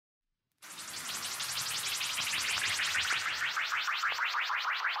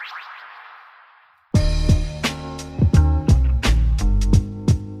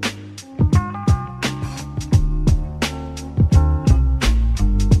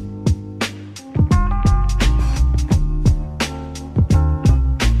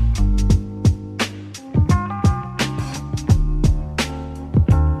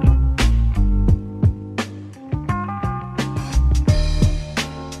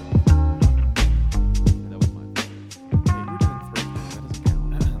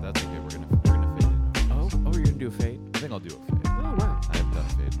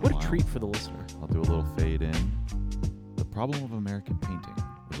It'll fade in. The problem of American painting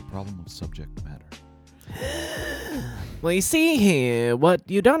is a problem of subject matter. Well, you see here, what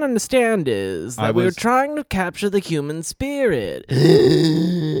you don't understand is that we're trying to capture the human spirit.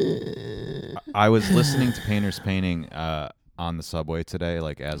 I was listening to Painter's Painting on the subway today,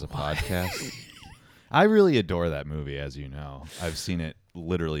 like as a podcast. I really adore that movie, as you know. I've seen it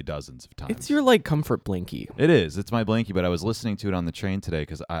literally dozens of times. It's your, like, comfort blankie. It is. It's my blankie, but I was listening to it on the train today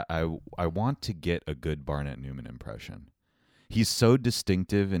because I want to get a good Barnett Newman impression. He's so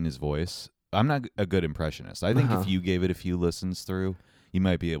distinctive in his voice. I'm not a good impressionist. I think if you gave it a few listens through, you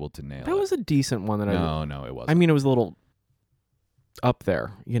might be able to nail it. That was a decent one that No, it wasn't. I mean, it was a little up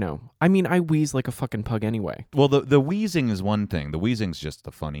there, you know. I mean, I wheeze like a fucking pug anyway. Well, the wheezing is one thing. The wheezing's just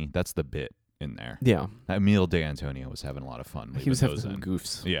the funny. That's the bit in there. Yeah. Emil D'Antonio was having a lot of fun. He was having some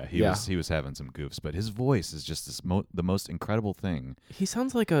goofs. Yeah, he was having some goofs, but his voice is just the most incredible thing. He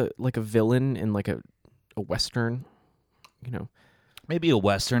sounds like a villain in like a Western, you know. Maybe a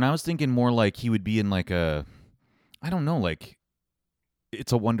Western. I was thinking more like he would be in like a, I don't know, like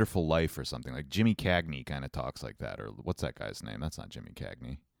It's a Wonderful Life or something. Like Jimmy Cagney kind of talks like that. Or what's that guy's name? That's not Jimmy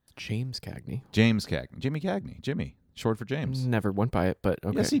Cagney. James Cagney. James Cagney. Jimmy Cagney. Jimmy. Short for James. Never went by it, but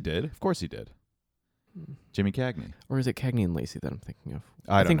okay. Yes, he did. Of course he did. Jimmy Cagney. Or is it Cagney and Lacey that I'm thinking of?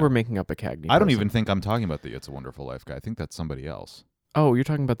 I think we're making up a Cagney. I don't even think I'm talking about the It's a Wonderful Life guy. I think that's somebody else. Oh, you're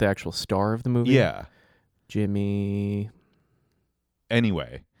talking about the actual star of the movie? Yeah. Jimmy.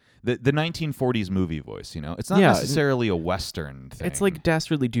 Anyway, the 1940s movie voice, you know? It's not necessarily a Western thing. It's like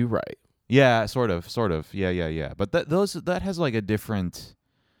Dastardly Do Right. Yeah, sort of. Yeah. But that has like a different,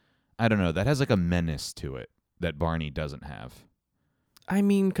 I don't know, that has like a menace to it that Barney doesn't have. I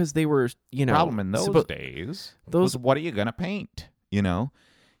mean, because they were, you know. Problem in those days was, what are you going to paint? You know?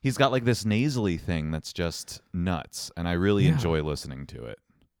 He's got like this nasally thing that's just nuts, and I really enjoy listening to it.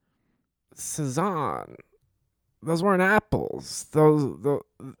 Cezanne, those weren't apples. Those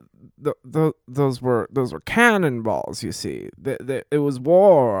were cannonballs. You see, it was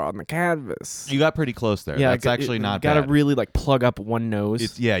war on the canvas. You got pretty close there. Yeah, that's actually not bad. Got to really like plug up one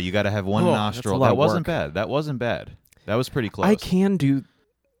nose. You got to have one nostril. That wasn't bad. That wasn't bad. That was pretty close. I can do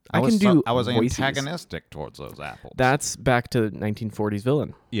I was voices. antagonistic towards those apples. That's back to 1940s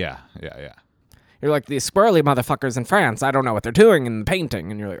villain. Yeah. You're like, these squirrely motherfuckers in France, I don't know what they're doing in the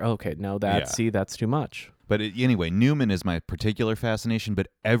painting. And you're like, okay, no, that's too much. But anyway, Newman is my particular fascination, but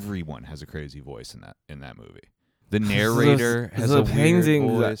everyone has a crazy voice in that movie. The narrator has a weird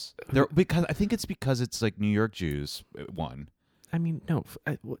voice. I think it's because it's like New York Jews, one. I mean, no,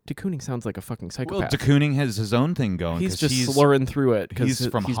 de Kooning sounds like a fucking psychopath. Well, de Kooning has his own thing going. He's just slurring through it because he's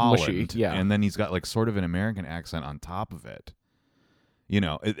from Holland, mushy. Yeah. And then he's got like sort of an American accent on top of it. You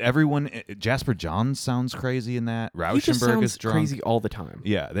know, everyone. Jasper Johns sounds crazy in that. Rauschenberg is drunk. Crazy all the time.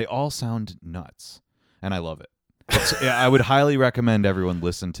 Yeah, they all sound nuts, and I love it. I would highly recommend everyone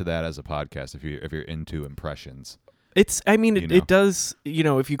listen to that as a podcast if you're into impressions. It does, you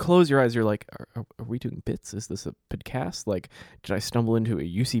know, if you close your eyes, you're like, are we doing bits? Is this a podcast? Like, did I stumble into a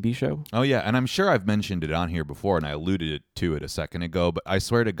UCB show? Oh, yeah. And I'm sure I've mentioned it on here before, and I alluded to it a second ago, but I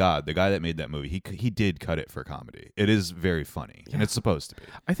swear to God, the guy that made that movie, he did cut it for comedy. It is very funny, and it's supposed to be.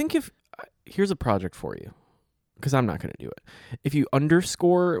 I think here's a project for you, because I'm not going to do it. If you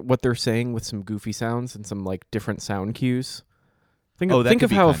underscore what they're saying with some goofy sounds and some, like, different sound cues... Think of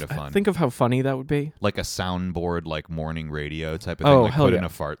how funny that would be. Like a soundboard, like morning radio type of thing. Like put in a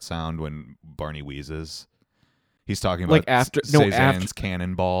fart sound when Barney wheezes. He's talking about Cezanne's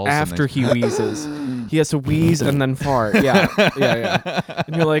cannonballs. After he wheezes, he has to wheeze and then fart. Yeah.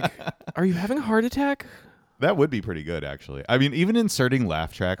 And you're like, are you having a heart attack? That would be pretty good, actually. I mean, even inserting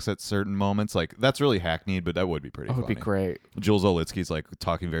laugh tracks at certain moments, like that's really hackneyed, but that would be pretty funny. That would be great. Jules Olitsky's like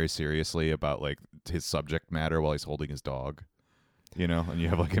talking very seriously about like his subject matter while he's holding his dog. You know, and you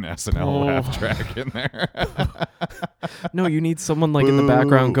have like an SNL laugh track in there. No, you need someone like in the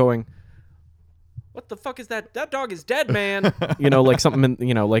background going, "What the fuck is that? That dog is dead, man." You know, like something,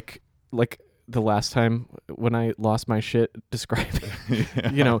 like the last time when I lost my shit describing,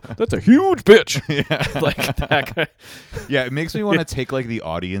 you know, that's a huge bitch. Yeah. Like that guy. Yeah, it makes me want to take like the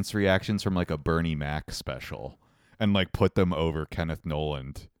audience reactions from like a Bernie Mac special and like put them over Kenneth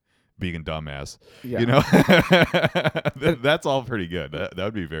Noland being a dumbass. Yeah. You know? That's all pretty good. That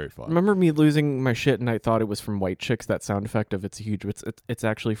would be very fun. Remember me losing my shit and I thought it was from White Chicks, that sound effect of it's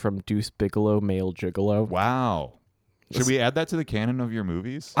actually from Deuce Bigalow, Male Gigolo. Wow. Should we add that to the canon of your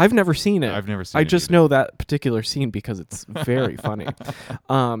movies? I've never seen it. I've never seen it. I just know that particular scene because it's very funny.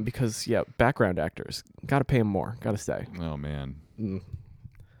 Because, background actors. Got to pay them more. Got to stay. Oh, man.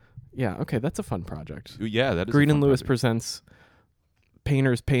 Yeah, okay, that's a fun project. Yeah, that is Green a fun and Lewis project. presents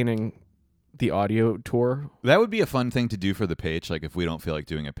Painters Painting the audio tour. That would be a fun thing to do for the page. Like if we don't feel like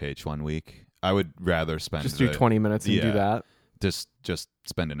doing a page one week, I would rather spend just do 20 minutes and do that. Just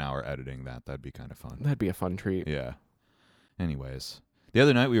spend an hour editing that. That'd be kind of fun. That'd be a fun treat. Yeah. Anyways, the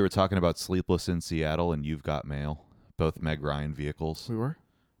other night we were talking about Sleepless in Seattle and You've Got Mail, both Meg Ryan vehicles. We were?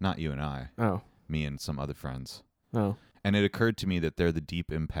 Not you and I. Oh. Me and some other friends. Oh. And it occurred to me that they're the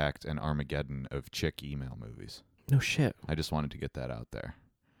Deep Impact and Armageddon of chick email movies. No shit. I just wanted to get that out there.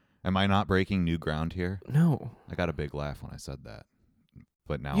 Am I not breaking new ground here? No. I got a big laugh when I said that.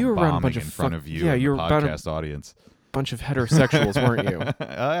 But now you I'm were around a bombing bunch in of front of you yeah, and you the were about podcast audience. Bunch of heterosexuals, weren't you?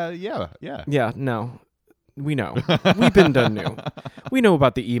 Yeah. Yeah, no. We know. We've been done new. We know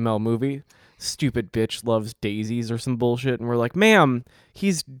about the email movie. Stupid bitch loves daisies or some bullshit. And we're like, ma'am,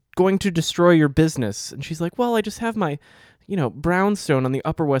 he's going to destroy your business. And she's like, well, I just have my, brownstone on the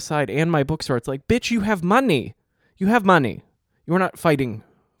Upper West Side and my bookstore. It's like, bitch, you have money. You have money. You're not fighting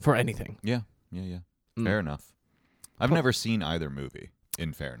for anything. Yeah. Fair enough. I've never seen either movie,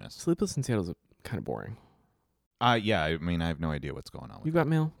 in fairness. Sleepless in Seattle is kind of boring. Yeah, I mean, I have no idea what's going on with You Got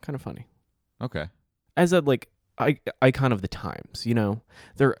Mail? Kind of funny. Okay. As a, icon of the times,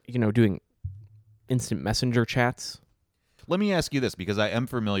 They're, doing instant messenger chats. Let me ask you this, because I am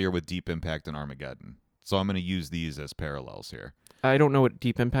familiar with Deep Impact and Armageddon. So I'm going to use these as parallels here. I don't know what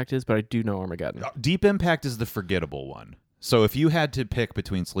Deep Impact is, but I do know Armageddon. Deep Impact is the forgettable one. So if you had to pick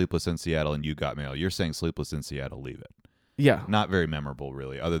between Sleepless in Seattle and You Got Mail, you're saying Sleepless in Seattle, leave it. Yeah. Not very memorable,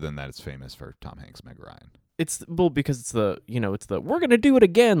 really, other than that it's famous for Tom Hanks, Meg Ryan. It's because it's the we're gonna do it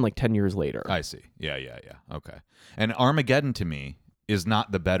again 10 years later. I see. Yeah. Okay. And Armageddon to me is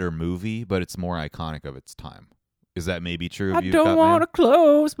not the better movie, but it's more iconic of its time. Is that maybe true? I don't want to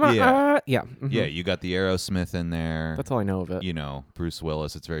close my eye. Yeah. Mm-hmm. Yeah. You got the Aerosmith in there. That's all I know of it. Bruce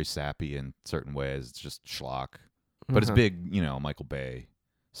Willis. It's very sappy in certain ways. It's just schlock, but it's big. Michael Bay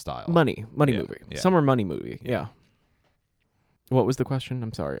style. Money movie. Yeah. Summer money movie. Yeah. What was the question?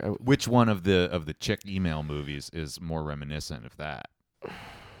 I'm sorry. Which one of the chick email movies is more reminiscent of that?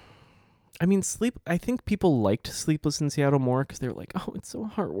 I mean, I think people liked Sleepless in Seattle more because they were like, oh, it's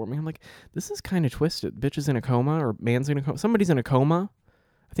so heartwarming. I'm like, this is kind of twisted. Bitch is in a coma or man's in a coma. Somebody's in a coma.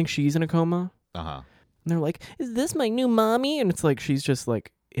 I think she's in a coma. Uh-huh. And they're like, is this my new mommy? And it's like, she's just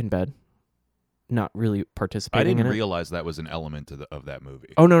in bed, not really participating in it. I didn't realize that was an element of that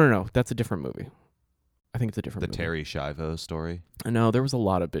movie. Oh, no. That's a different movie. I think it's a different movie. The Terry Schiavo story? No, there was a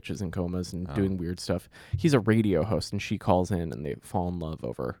lot of bitches in comas and doing weird stuff. He's a radio host, and she calls in, and they fall in love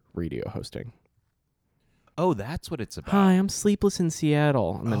over radio hosting. Oh, that's what it's about. Hi, I'm Sleepless in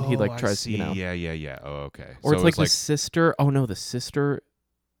Seattle. And then he tries, I see. Yeah. Oh, okay. Or so it's the sister. Oh, no, the sister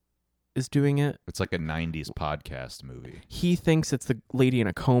is doing it. It's like a 90s podcast movie. He thinks it's the lady in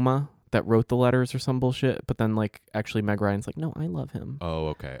a coma that wrote the letters or some bullshit, but then actually Meg Ryan's like, no, I love him. Oh,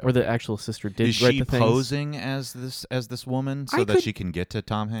 okay. Or the actual sister did Is write she the things. posing as this woman so that she can get to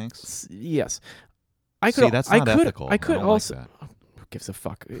Tom Hanks? Yes. That's not ethical. I could also. Like that. Who gives a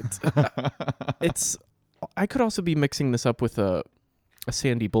fuck? It's. I could also be mixing this up with a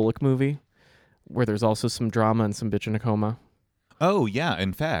Sandy Bullock movie, where there's also some drama and some bitch in a coma. Oh, yeah.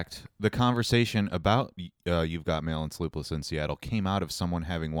 In fact, the conversation about You've Got Mail and Sleepless in Seattle came out of someone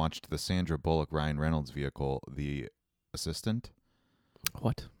having watched the Sandra Bullock, Ryan Reynolds vehicle, The Assistant.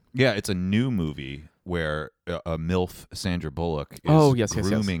 What? Yeah, it's a new movie where a MILF Sandra Bullock is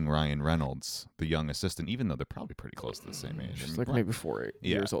grooming Ryan Reynolds, the young assistant, even though they're probably pretty close to the same age. She's maybe 4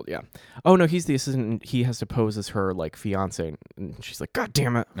 years old, yeah. Oh, no, he's the assistant, and he has to pose as her, fiancé, and she's like, God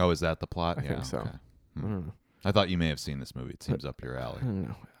damn it. Oh, is that the plot? I think so. Okay. I don't know. I thought you may have seen this movie. It seems up your alley. I don't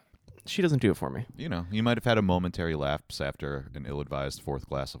know. She doesn't do it for me. You might have had a momentary lapse after an ill-advised fourth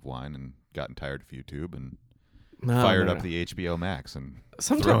glass of wine and gotten tired of YouTube and fired up the HBO Max and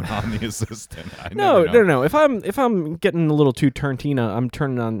thrown on The Assistant. No. If I'm getting a little too Tarantino, I'm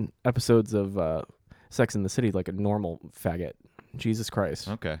turning on episodes of Sex and the City like a normal faggot. Jesus Christ.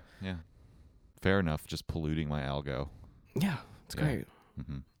 Okay, yeah. Fair enough. Just polluting my algo. Yeah, it's great.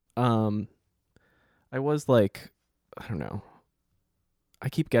 Mm-hmm. I was I don't know. I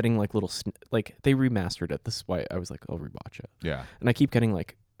keep getting little they remastered it. This is why I was I'll rewatch it. Yeah. And I keep getting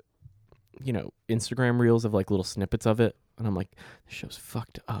Instagram reels of little snippets of it, and I'm like, this show's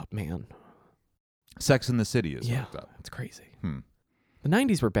fucked up, man. Sex in the City is fucked up. It's crazy. The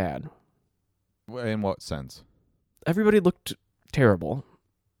 90s were bad. In what sense? Everybody looked terrible.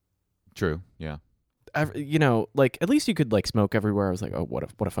 True. Yeah. At least you could smoke everywhere. I was like, oh, what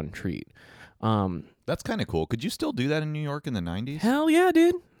a fun treat. That's kind of cool. Could you still do that in New York in the 90s? Hell yeah,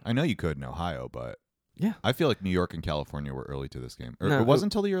 dude. I know you could in Ohio, but Yeah. I feel like New York and California were early to this game. No, it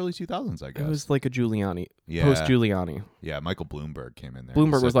wasn't until the early 2000s, I guess. It was like a Giuliani, Yeah. post-Giuliani. Yeah, Michael Bloomberg came in there.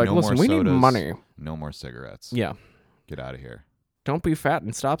 Bloomberg He was said, like, "No listen, more we need sodas, money. No more cigarettes. Yeah. Get out of here." Don't be fat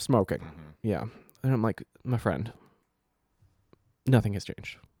and stop smoking. Mm-hmm. Yeah. And I'm like, my friend, nothing has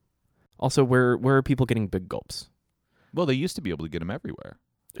changed. Also, where are people getting big gulps? Well, they used to be able to get them everywhere.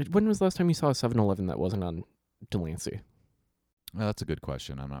 When was the last time you saw a 7-Eleven that wasn't on Delancey? Well, that's a good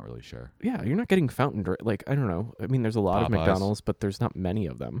question. I'm not really sure. Yeah, you're not getting fountain drink. Like, I don't know. I mean, there's a lot of Popeyes. McDonald's, but there's not many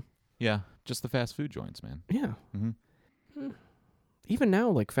of them. Yeah, just the fast food joints, man. Yeah. Mm-hmm. Even now,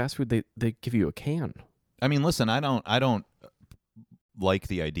 like fast food, they give you a can. I mean, listen, I don't like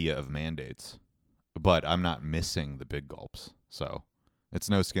the idea of mandates, but I'm not missing the big gulps, so it's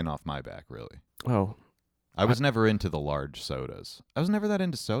no skin off my back, really. Oh. I was never into the large sodas. I was never that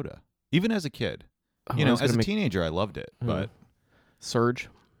into soda, even as a kid. Oh, You know, as a teenager, I loved it, but Surge.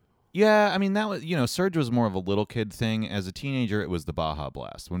 yeah, I mean that was Surge was more of a little kid thing. As a teenager, it was the Baja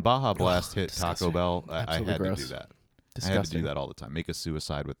Blast. When Baja Blast hit disgusting. Taco Bell, I Absolutely had gross. to do that. Disgusting. I had to do that all the time. Make a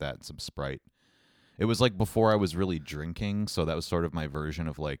suicide with that and some Sprite. It was like before I was really drinking, so that was sort of my version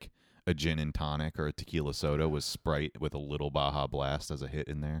of like a gin and tonic or a tequila soda was Sprite with a little Baja Blast as a hit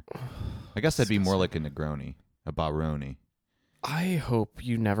in there. I guess that'd be more like a Negroni, a Baroni. I hope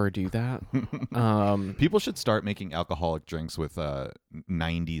you never do that. People should start making alcoholic drinks with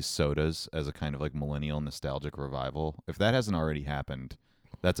 90s sodas as a kind of like millennial nostalgic revival. If that hasn't already happened,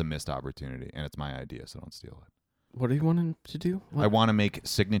 that's a missed opportunity, and it's my idea, so don't steal it. What do you want to do? What? I want to make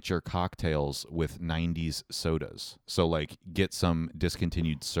signature cocktails with 90s sodas. So like get some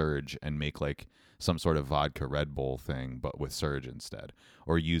discontinued Surge and make like some sort of vodka Red Bull thing, but with Surge instead.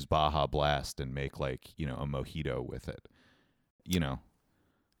 Or use Baja Blast and make like, a mojito with it.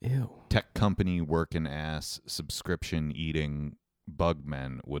 Ew. Tech company working ass subscription eating bug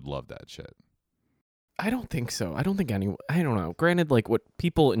men would love that shit. I don't think so. I don't know. Granted, like what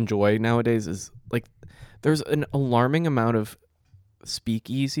people enjoy nowadays is like there's an alarming amount of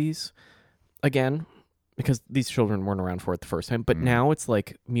speakeasies again because these children weren't around for it the first time, but now it's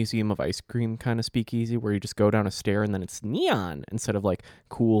like Museum of Ice Cream kind of speakeasy where you just go down a stair and then it's neon instead of like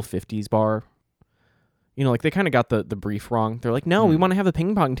cool 50s bar. Like they kind of got the brief wrong. They're like, no, we want to have a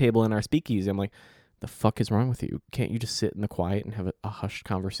ping pong table in our speakeasy. I'm like, the fuck is wrong with you? Can't you just sit in the quiet and have a hushed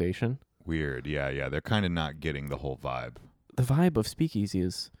conversation? Weird. Yeah. They're kind of not getting the whole vibe. The vibe of speakeasy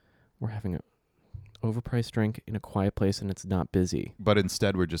is we're having an overpriced drink in a quiet place and it's not busy. But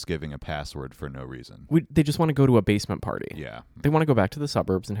instead, we're just giving a password for no reason. They just want to go to a basement party. Yeah. They want to go back to the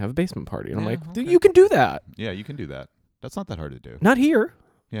suburbs and have a basement party. And I'm Yeah, like, okay. you can do that. Yeah, you can do that. That's not that hard to do. Not here.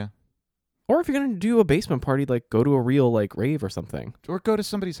 Yeah. Or if you're going to do a basement party, like go to a real like rave or something. Or go to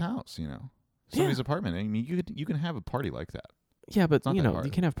somebody's house, somebody's apartment. I mean, you can have a party like that. Yeah, but not that hard.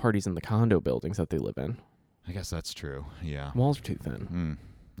 you can have parties in the condo buildings that they live in. I guess that's true. Yeah. Walls are too thin.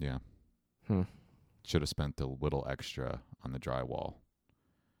 Yeah. Should have spent a little extra on the drywall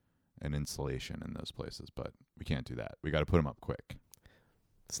and insulation in those places, but we can't do that. We got to put them up quick.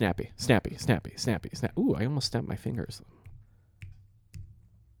 Snappy. Ooh, I almost snapped my fingers.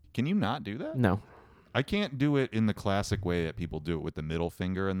 Can you not do that? No. I can't do it in the classic way that people do it with the middle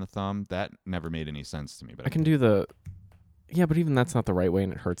finger and the thumb. That never made any sense to me. But I can do the... Yeah, but even that's not the right way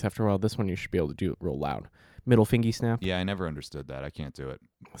and it hurts after a while. This one you should be able to do it real loud. Middle fingy snap. Yeah, I never understood that. I can't do it.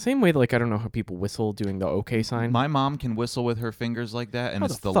 Same way, like, I don't know how people whistle doing the OK sign. My mom can whistle with her fingers like that, and How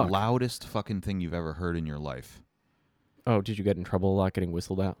it's the the fuck? loudest fucking thing you've ever heard in your life. Oh, did you get in trouble a lot getting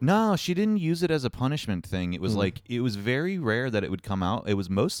whistled at? No, she didn't use it as a punishment thing. It was like, it was very rare that it would come out. It was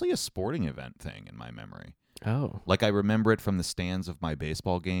mostly a sporting event thing in my memory. Oh. Like I remember it from the stands of my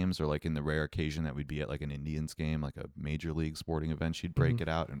baseball games, or like in the rare occasion that we'd be at like an Indians game, like a major league sporting event, she'd break it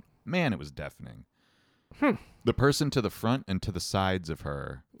out, and man, it was deafening. The person to the front and to the sides of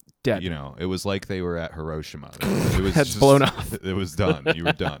her, Dead. it was like they were at Hiroshima. It was Heads blown off. It was done. You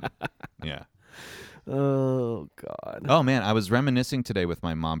were done. Yeah. Oh, God. Oh man, I was reminiscing today with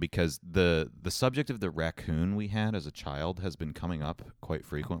my mom because the subject of the raccoon we had as a child has been coming up quite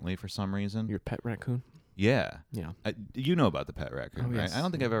frequently for some reason. Your pet raccoon? Yeah. Yeah. You know about the pet raccoon, Oh, right? yes. I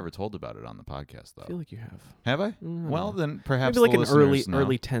don't think I've ever told about it on the podcast, though. I feel like you have. Have I? Well, then perhaps Maybe like the an early listeners know.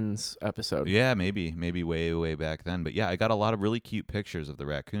 early 10s episode. Yeah, maybe way back then. But yeah, I got a lot of really cute pictures of the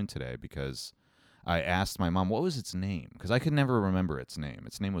raccoon today because I asked my mom what was its name, because I could never remember its name.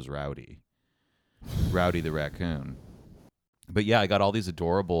 Its name was Rowdy. Rowdy the raccoon. But yeah, I got all these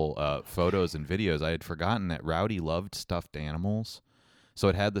adorable photos and videos. I had forgotten that Rowdy loved stuffed animals. So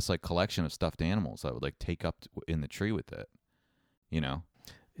it had this like collection of stuffed animals that I would like take up in the tree with it.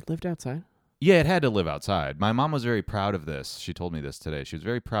 It lived outside? Yeah, it had to live outside. My mom was very proud of this. She told me this today. She was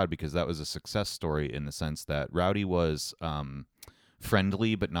very proud because that was a success story in the sense that Rowdy was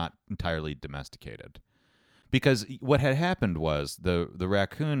friendly but not entirely domesticated. Because what had happened was the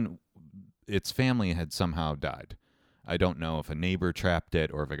raccoon, its family had somehow died. I don't know if a neighbor trapped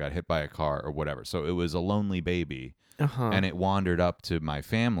it or if it got hit by a car or whatever. So it was a lonely baby, and it wandered up to my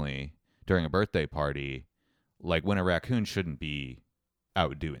family during a birthday party, like when a raccoon shouldn't be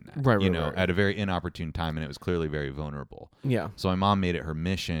out doing that, right. at a very inopportune time, and it was clearly very vulnerable. Yeah. So my mom made it her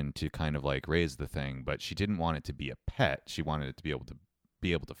mission to kind of like raise the thing, but she didn't want it to be a pet. She wanted it to be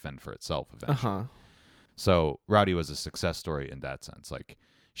able to fend for itself eventually. So Rowdy was a success story in that sense. Like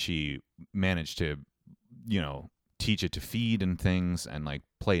she managed to, teach it to feed and things and like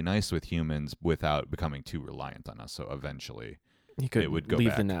play nice with humans without becoming too reliant on us. So eventually it would go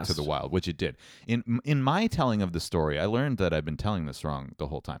back to the wild, which it did. In my telling of the story, I learned that I've been telling this wrong the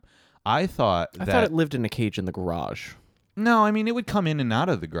whole time. I thought it lived in a cage in the garage. No, I mean, it would come in and out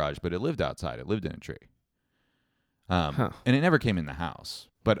of the garage, but it lived outside. It lived in a tree. And it never came in the house.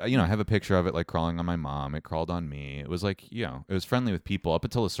 But, I have a picture of it like crawling on my mom. It crawled on me. It was like, it was friendly with people up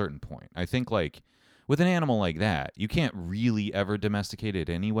until a certain point. I think like with an animal like that, you can't really ever domesticate it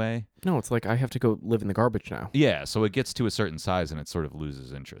anyway. No, it's like I have to go live in the garbage now. Yeah, so it gets to a certain size and it sort of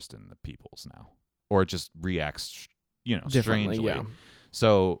loses interest in the peoples now. Or it just reacts, strangely. Yeah.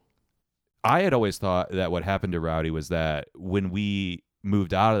 So I had always thought that what happened to Rowdy was that when we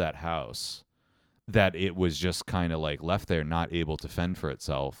moved out of that house, that it was just kind of like left there, not able to fend for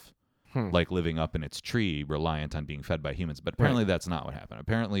itself, like living up in its tree, reliant on being fed by humans. But apparently that's not what happened.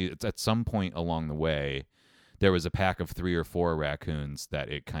 Apparently it's at some point along the way, there was a pack of 3 or 4 raccoons that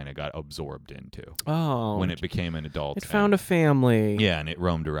it kind of got absorbed into. Oh. When it became an adult. It found a family. Yeah, and it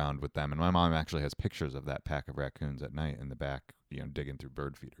roamed around with them. And my mom actually has pictures of that pack of raccoons at night in the back, digging through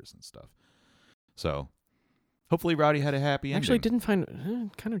bird feeders and stuff. So hopefully Rowdy had a happy ending. Actually, didn't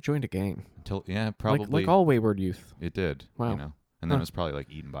find kind of joined a gang. Probably like all wayward youth. It did. Wow. And then it was probably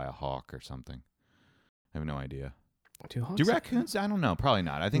like eaten by a hawk or something. I have no idea. Do raccoons? I don't know. Probably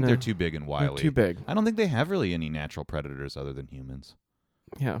not. I think they're too big and wily. They're too big. I don't think they have really any natural predators other than humans.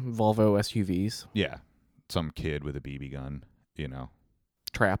 Yeah, Volvo SUVs. Yeah, some kid with a BB gun.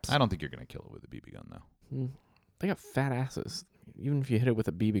 Traps. I don't think you're gonna kill it with a BB gun though. They got fat asses. Even if you hit it with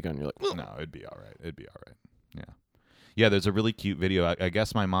a BB gun, you're like, ugh. No, it'd be all right. Yeah. Yeah, there's a really cute video. I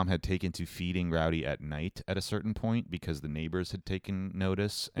guess my mom had taken to feeding Rowdy at night at a certain point because the neighbors had taken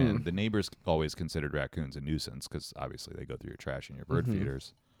notice. And the neighbors always considered raccoons a nuisance because obviously they go through your trash and your bird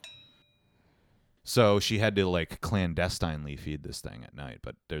feeders. So she had to like clandestinely feed this thing at night.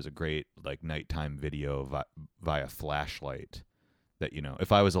 But there's a great like nighttime video via flashlight that,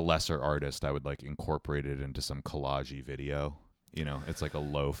 if I was a lesser artist, I would like incorporate it into some collage-y video. It's like a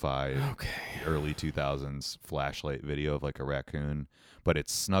lo-fi early 2000s flashlight video of like a raccoon, but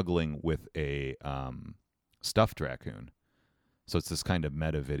it's snuggling with a stuffed raccoon. So it's this kind of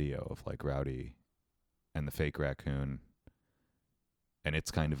meta video of like Rowdy and the fake raccoon. And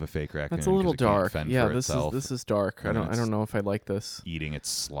it's kind of a fake raccoon. That's a little dark. Yeah, this is dark. I don't know if I like this. Eating its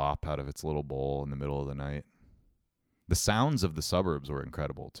slop out of its little bowl in the middle of the night. The sounds of the suburbs were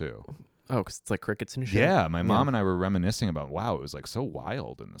incredible too. Oh, because it's like crickets and shit? Yeah, my mom and I were reminiscing about, wow, it was like so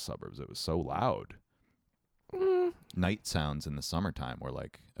wild in the suburbs. It was so loud. Night sounds in the summertime were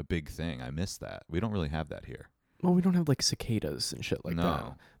like a big thing. I miss that. We don't really have that here. Well, we don't have like cicadas and shit like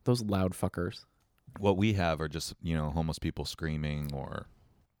that. Those loud fuckers. What we have are just, homeless people screaming or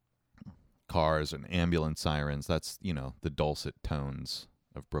cars and ambulance sirens. That's, the dulcet tones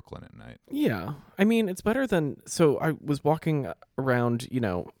of Brooklyn at night. Yeah. I mean, it's better than... So I was walking around,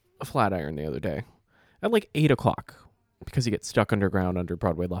 a Flatiron the other day at like 8 o'clock because you get stuck underground under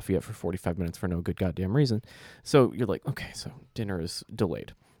Broadway Lafayette for 45 minutes for no good goddamn reason. So you're like, okay, so dinner is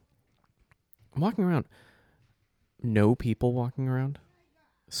delayed. I'm walking around. No people walking around.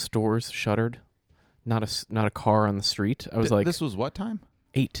 Stores shuttered. Not a car on the street. I was like... This was what time?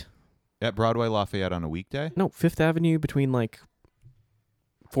 8. At Broadway Lafayette on a weekday? No, 5th Avenue between like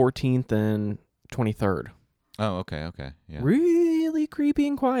 14th and 23rd. Oh, okay. Yeah. Really creepy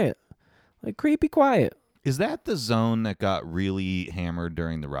and quiet. Like creepy quiet. Is that the zone that got really hammered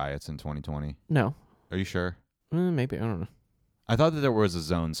during the riots in 2020? No. Are you sure? Maybe. I don't know. I thought that there was a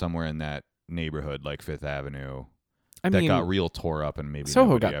zone somewhere in that neighborhood, like 5th Avenue, that got real tore up and maybe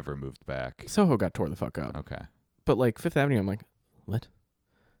nobody ever moved back. Soho got tore the fuck up. Okay. But like 5th Avenue, I'm like, what?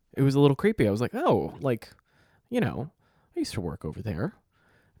 It was a little creepy. I was like, oh, like, I used to work over there.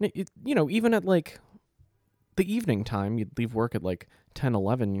 And even at like the evening time, you'd leave work at like 10,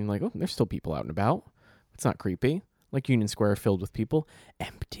 11, and you're like, oh, there's still people out and about. It's not creepy. Like Union Square filled with people.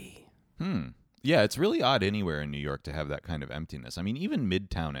 Empty. Yeah, it's really odd anywhere in New York to have that kind of emptiness. I mean, even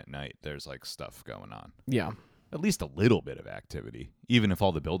Midtown at night, there's like stuff going on. Yeah. At least a little bit of activity, even if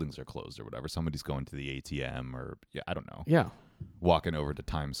all the buildings are closed or whatever. Somebody's going to the ATM or, I don't know. Yeah. Walking over to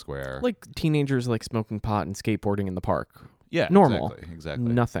Times Square. Like teenagers like smoking pot and skateboarding in the park. Yeah, normal.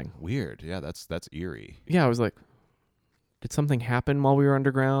 Exactly. Nothing. Weird. Yeah, that's eerie. Yeah, I was like, did something happen while we were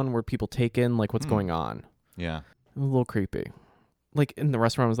underground? Were people taken? Like, what's going on? Yeah. It was a little creepy. Like in the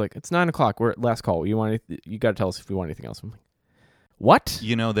restaurant, I was like, it's 9:00. We're at last call. You got to tell us if we want anything else. I'm like, what?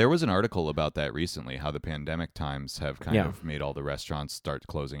 You know, there was an article about that recently, how the pandemic times have kind of made all the restaurants start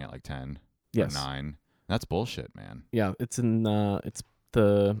closing at like 10 or 9. That's bullshit, man. Yeah, it's it's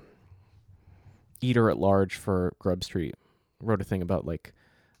the Eater at Large for Grub Street wrote a thing about like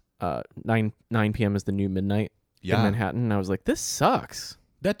 9 p.m. is the new midnight in Manhattan. And I was like, this sucks.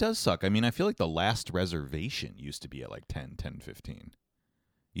 That does suck. I mean, I feel like the last reservation used to be at like 10:15.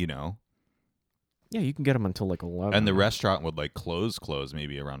 You know? Yeah, you can get them until like 11. And the restaurant would like close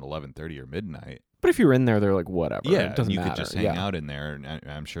maybe around 11:30 or midnight. But if you're in there, they're like, whatever. Yeah, it doesn't matter. You could just hang out in there. And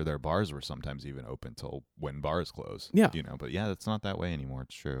I'm sure their bars were sometimes even open till when bars close. Yeah. You know, but yeah, it's not that way anymore.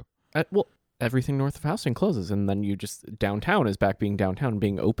 It's true. Well, everything north of Houston closes. And then you just, downtown is back being downtown,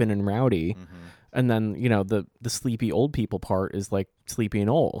 being open and rowdy. Mm-hmm. And then, you know, the sleepy old people part is like sleepy and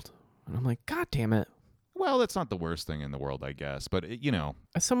old. And I'm like, God damn it. Well, that's not the worst thing in the world, I guess. But, you know.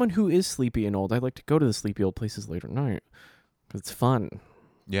 As someone who is sleepy and old, I like to go to the sleepy old places late at night. Because it's fun.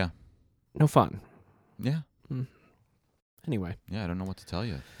 Yeah. No fun. Yeah. Anyway. Yeah, I don't know what to tell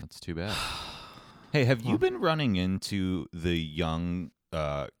you. That's too bad. Hey, have you been running into the young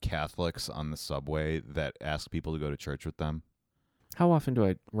Catholics on the subway that ask people to go to church with them? How often do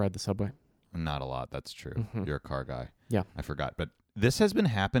I ride the subway? Not a lot. That's true. Mm-hmm. You're a car guy. Yeah. I forgot. But this has been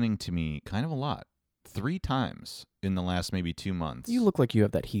happening to me kind of a lot. 3 times in the last maybe 2 months. You look like you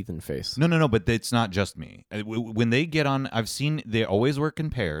have that heathen face. No, but it's not just me. When they get on, I've seen they always work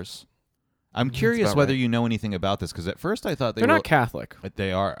in pairs. I'm curious whether you know anything about this, because at first I thought they're not Catholic.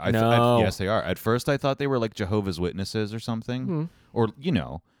 They are. Yes, they are. At first I thought they were like Jehovah's Witnesses or something, or you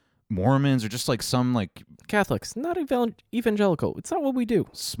know, Mormons, or just like some like Catholics, not evangelical. It's not what we do.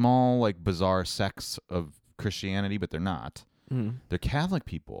 Small like bizarre sects of Christianity, but they're not. They're Catholic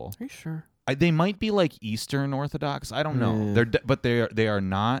people. Are you sure? They might be like Eastern Orthodox. I don't know. They are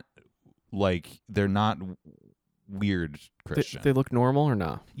not like they're not weird Christian. They look normal or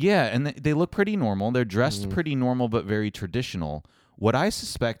not? Yeah, and they look pretty normal. They're dressed pretty normal, but very traditional. What I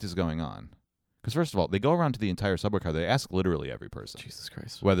suspect is going on, because first of all, they go around to the entire subway car. They ask literally every person, Jesus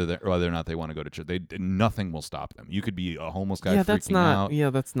Christ, whether or not they want to go to church. Nothing will stop them. You could be a homeless guy freaking out. Yeah,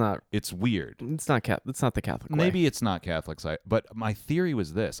 that's not. It's weird. It's not It's not the Catholic way. Maybe it's not Catholics. But my theory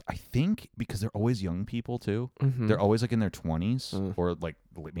was this. I think because they're always young people too. Mm-hmm. They're always like in their 20s or like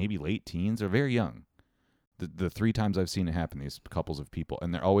maybe late teens. They're very young. The 3 times I've seen it happen, these couples of people,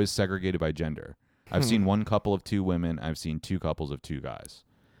 and they're always segregated by gender. I've seen 1 couple of 2 women. I've seen 2 couples of 2 guys.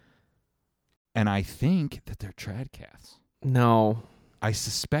 And I think that they're tradcaths. No. I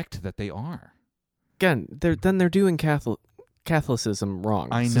suspect that they are. Again, they're doing Catholicism wrong.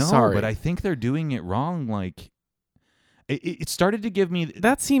 I know, sorry. But I think they're doing it wrong. Like, it started to give me...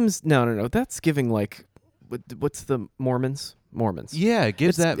 That seems... No. That's giving, like... What's the Mormons? Yeah, it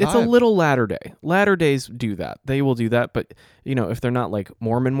gives that vibe. It's a little Latter Day. Latter Days do that. They will do that, but you know, if they're not like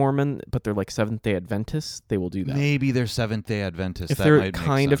Mormon, but they're like Seventh-day Adventists, they will do that. Maybe they're Seventh-day Adventists. If that they're might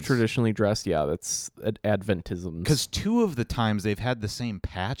kind make of traditionally dressed, yeah, that's Adventism. Because 2 of the times they've had the same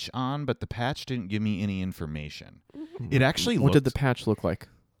patch on, but the patch didn't give me any information. It actually What did the patch look like?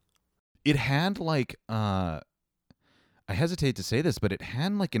 It had like I hesitate to say this, but it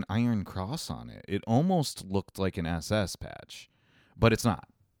had like an iron cross on it. It almost looked like an SS patch, but it's not.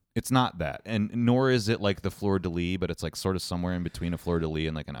 It's not that, and nor is it like the fleur-de-lis, but it's like sort of somewhere in between a fleur-de-lis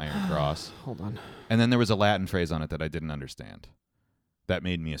and like an iron cross. Hold on. And then there was a Latin phrase on it that I didn't understand. That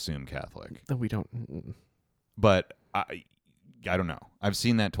made me assume Catholic. We don't. But I don't know. I've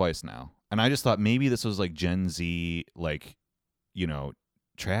seen that twice now, and I just thought maybe this was like Gen Z, like, you know,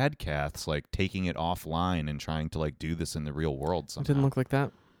 tradcaths like taking it offline and trying to like do this in the real world somehow. It didn't look like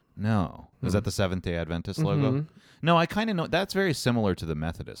that. No. Is that the Seventh-day Adventist logo? No, I kind of know. That's very similar to the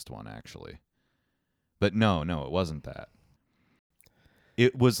Methodist one, actually. But no, it wasn't that.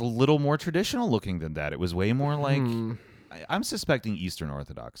 It was a little more traditional looking than that. It was way more like... I'm suspecting Eastern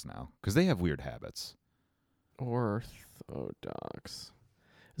Orthodox now, because they have weird habits. Orthodox.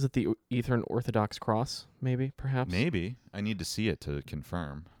 Is it the Eastern Orthodox cross, maybe, perhaps? Maybe. I need to see it to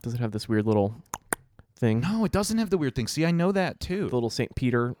confirm. Does it have this weird little thing? No, it doesn't have the weird thing. See, I know that, too. The little St.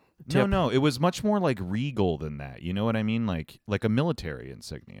 Peter tip. No, it was much more like regal than that. You know what I mean? Like a military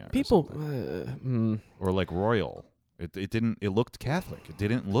insignia. People, or like royal. It didn't. It looked Catholic. It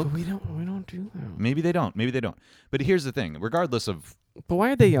didn't look. But we don't do that. Maybe they don't. But here's the thing. Regardless of. But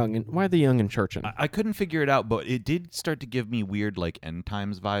why are they young? Why are they young and churching? I couldn't figure it out, but it did start to give me weird like end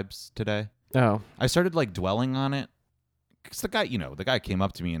times vibes today. Oh, I started like dwelling on it because the guy came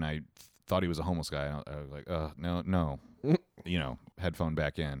up to me and I thought he was a homeless guy. I was like, no, headphone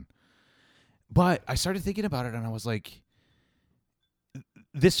back in. But I started thinking about it and I was like,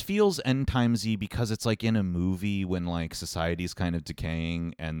 this feels end timesy because it's like in a movie when like society's kind of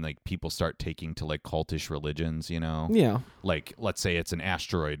decaying and like people start taking to like cultish religions, Yeah. Like let's say it's an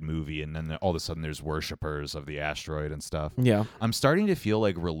asteroid movie and then all of a sudden there's worshipers of the asteroid and stuff. Yeah. I'm starting to feel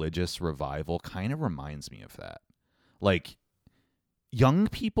like religious revival kind of reminds me of that. Like young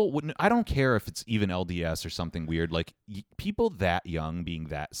people wouldn't. I don't care if it's even LDS or something weird. Like people that young being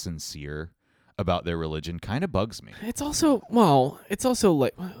that sincere about their religion kind of bugs me. It's also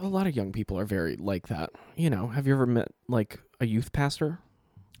like a lot of young people are very like that. Have you ever met like a youth pastor?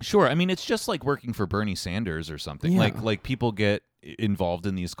 Sure. I mean, it's just like working for Bernie Sanders or something. Yeah. Like people get involved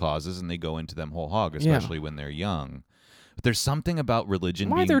in these causes and they go into them whole hog, especially when they're young. But there's something about religion.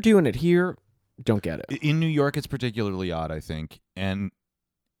 Why they're doing it here? Don't get it. In New York, it's particularly odd, I think, and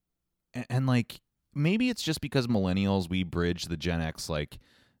like maybe it's just because millennials we bridge the Gen X like.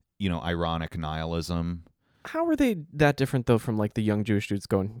 Ironic nihilism. How are they that different though from like the young Jewish dudes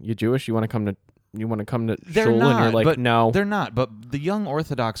going, "You Jewish? You want to come to they're shul?" Not, and you're like, but "No, they're not." But the young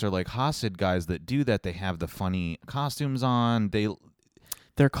Orthodox are like Hasid guys that do that. They have the funny costumes on.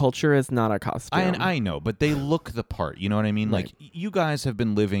 Their culture is not a costume. I know, but they look the part. You know what I mean? Right. Like you guys have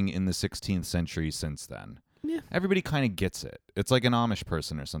been living in the 16th century since then. Yeah. Everybody kind of gets it. It's like an Amish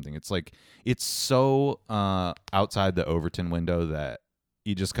person or something. It's like it's so outside the Overton window that.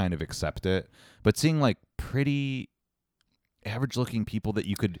 You just kind of accept it. But seeing like pretty average looking people that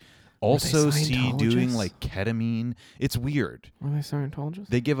you could also see doing like ketamine, it's weird. Were they Scientologists?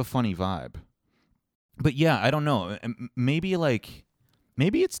 They give a funny vibe. But yeah, I don't know. Maybe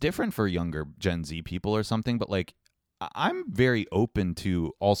it's different for younger Gen Z people or something, but like I'm very open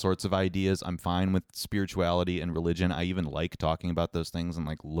to all sorts of ideas. I'm fine with spirituality and religion. I even like talking about those things and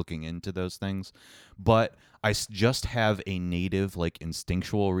like looking into those things. But I just have a native, like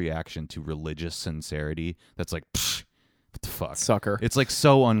instinctual reaction to religious sincerity that's like, psh, what the fuck? Sucker. It's like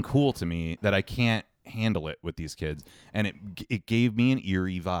so uncool to me that I can't handle it with these kids. And it gave me an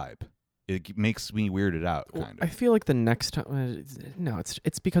eerie vibe. It makes me weirded out, kind of. I feel like the next time,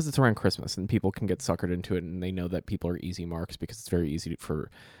 it's because it's around Christmas and people can get suckered into it, and they know that people are easy marks because it's very easy for,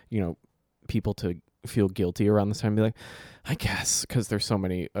 people to feel guilty around this time and be like, I guess, because there's so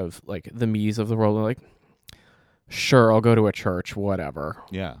many of like the me's of the world are like, sure, I'll go to a church, whatever.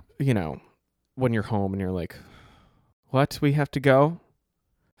 Yeah. When you're home and you're like, what? We have to go?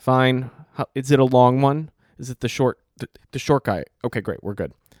 Fine. Is it a long one? Is it the short guy? Okay, great. We're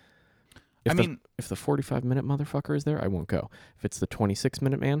good. If the 45-minute motherfucker is there, I won't go. If it's the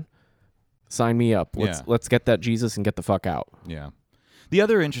 26-minute man, sign me up. Let's get that Jesus and get the fuck out. Yeah. The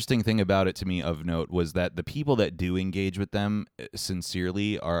other interesting thing about it to me of note was that the people that do engage with them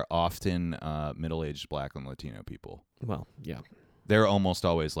sincerely are often middle-aged Black and Latino people. Well, yeah. They're almost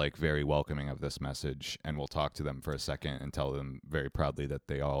always like very welcoming of this message, and we'll talk to them for a second and tell them very proudly that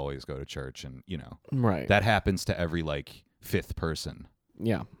they always go to church, and right. That happens to every like fifth person.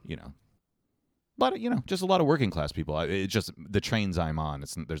 Yeah. But just a lot of working class people. It's just the trains I'm on.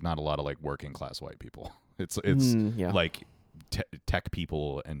 There's not a lot of like working class white people. It's like tech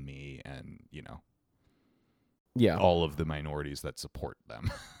people and me, and all of the minorities that support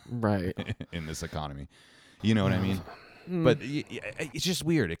them, right, in this economy. You know what I mean? But it's just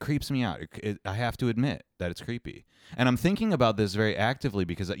weird. It creeps me out. I have to admit that it's creepy. And I'm thinking about this very actively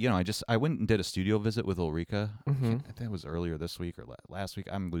because I went and did a studio visit with Ulrika. Mm-hmm. I think it was earlier this week or last week.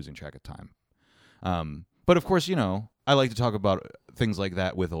 I'm losing track of time. But of course, I like to talk about things like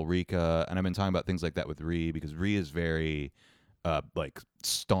that with Ulrika, and I've been talking about things like that with Ree because Ree is very, like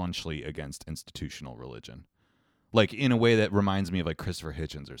staunchly against institutional religion, like in a way that reminds me of like Christopher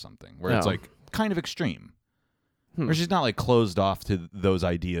Hitchens or something, where it's like kind of extreme, where she's not like closed off to those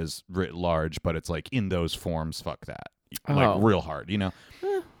ideas writ large, but it's like in those forms, fuck that, like real hard,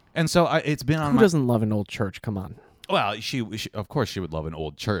 And so it's been on. Who doesn't love an old church? Come on. Well, she of course she would love an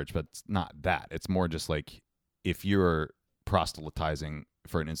old church, but it's not that. It's more just like if you're proselytizing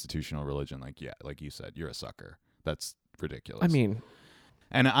for an institutional religion, like you said, you're a sucker. That's ridiculous. I mean,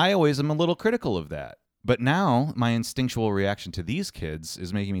 and I always am a little critical of that. But now my instinctual reaction to these kids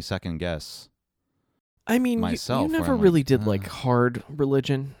is making me second guess. I mean, myself. you never really did like hard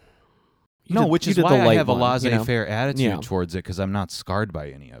religion. which is why I have a laissez-faire you know? attitude towards it, because I'm not scarred by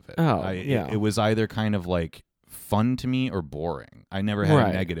any of it. It was either kind of like fun to me or boring. I never had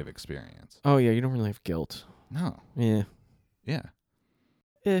a negative experience. Oh yeah, you don't really have guilt. No. Yeah.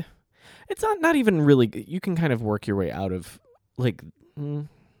 Yeah. It's not even really. You can kind of work your way out of like. No,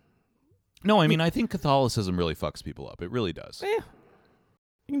 I mean I think Catholicism really fucks people up. It really does. Yeah.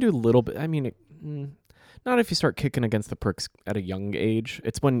 You can do a little bit. I mean, not if you start kicking against the pricks at a young age.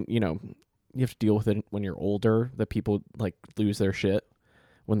 It's when you have to deal with it when you're older that people like lose their shit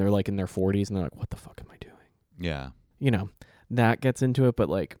when they're like in their 40s and they're like, "What the fuck am I doing?" Yeah. That gets into it, but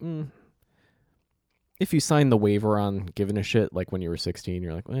like. If you sign the waiver on giving a shit, like when you were 16,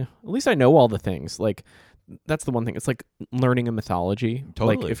 you're like, well, at least I know all the things. Like, that's the one thing. It's like learning a mythology.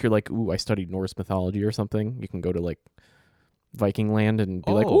 Totally. Like, if you're like, ooh, I studied Norse mythology or something, you can go to like Viking land and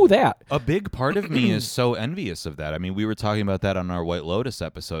be like, ooh, that. A big part of me is so envious of that. I mean, we were talking about that on our White Lotus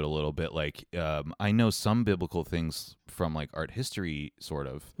episode a little bit. Like, I know some biblical things from like art history, sort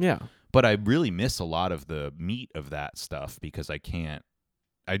of. Yeah. But I really miss a lot of the meat of that stuff because I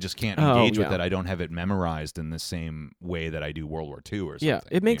just can't engage with it. I don't have it memorized in the same way that I do World War II or something. Yeah,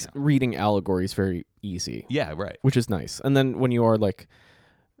 it makes reading allegories very easy. Yeah, right. Which is nice. And then when you are like,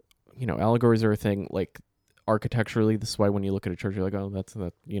 allegories are a thing, like architecturally, this is why when you look at a church, you're like, oh, that's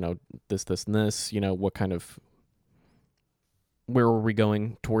that, this, and this, what kind of, where were we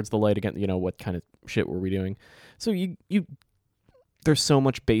going towards the light again? What kind of shit were we doing? So you there's so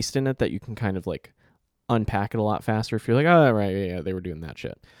much based in it that you can kind of like, unpack it a lot faster if you're like, oh, right, yeah, they were doing that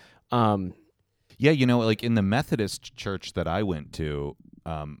shit. Like in the Methodist church that I went to,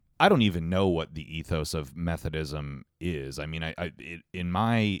 I don't even know what the ethos of Methodism is. I mean, in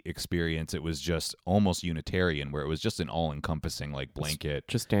my experience, it was just almost Unitarian, where it was just an all-encompassing like blanket.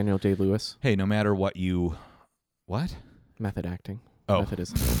 Just Daniel Day-Lewis. Hey, no matter what method acting. Oh.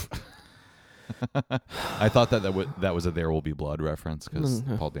 Methodism. I thought that was a There Will Be Blood reference because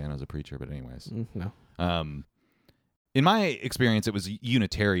Paul Dano's a preacher, but anyways. No. In my experience, it was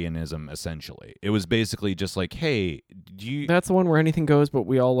Unitarianism, essentially. It was basically just like, hey, That's the one where anything goes, but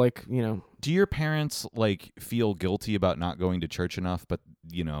we all like, Do your parents like feel guilty about not going to church enough, but,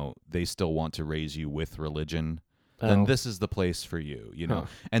 they still want to raise you with religion? Then this is the place for you, Huh.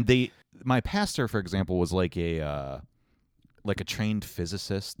 And my pastor, for example, was like a trained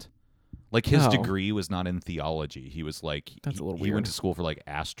physicist. Like his degree was not in theology. He was like, That's a little he weird. went to school for like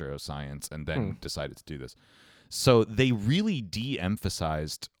astroscience and then decided to do this. So they really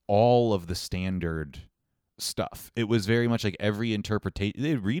de-emphasized all of the standard stuff. It was very much like every interpretation.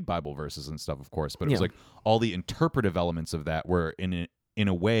 They'd read Bible verses and stuff, of course, but it was like all the interpretive elements of that were in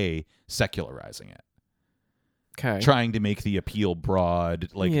a way secularizing it. Okay. Trying to make the appeal broad,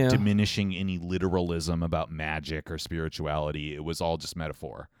 like diminishing any literalism about magic or spirituality. It was all just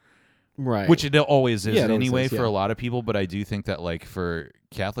metaphor. Right. Which it always is anyway for a lot of people, but I do think that like for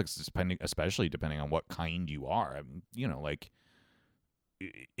Catholics, especially depending on what kind you are, I mean, like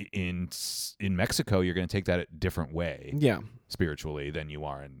in Mexico, you're going to take that a different way, spiritually than you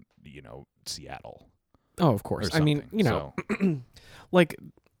are in Seattle. Oh, of course. I mean, like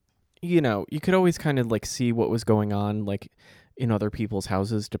you could always kind of like see what was going on, like in other people's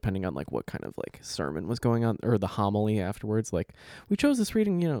houses, depending on like what kind of like sermon was going on or the homily afterwards. Like we chose this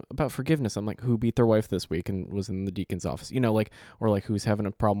reading, about forgiveness. I'm like, who beat their wife this week and was in the deacon's office, or like who's having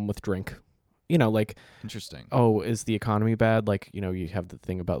a problem with drink, like interesting. Oh, is the economy bad? Like, you have the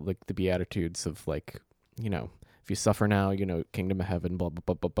thing about like the Beatitudes of like, if you suffer now, kingdom of heaven, blah, blah,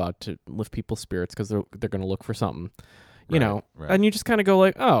 blah, blah, blah, to lift people's spirits because they're going to look for something, right. And you just kind of go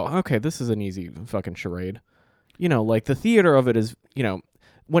like, oh, okay, this is an easy fucking charade. Like the theater of it is,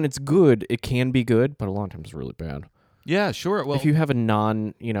 when it's good, it can be good, but a lot of times it's really bad. Yeah, sure. Well, if you have a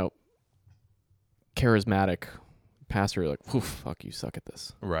non, charismatic pastor, you're like, fuck, you suck at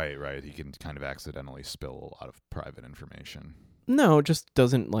this. Right. He can kind of accidentally spill a lot of private information. No, it just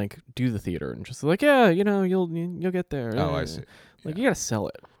doesn't like do the theater and just like, yeah, you'll get there. Oh, I see. Like you gotta sell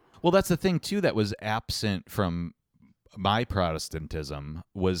it. Well, that's the thing too that was absent from my Protestantism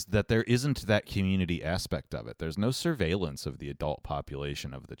was that there isn't that community aspect of it. There's no surveillance of the adult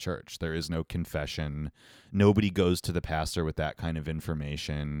population of the church. There is no confession. Nobody goes to the pastor with that kind of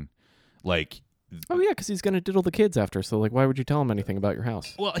information. Like, oh yeah, because he's gonna diddle the kids after. So like, why would you tell him anything about your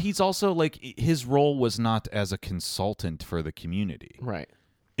house? Well, he's also like his role was not as a consultant for the community. Right.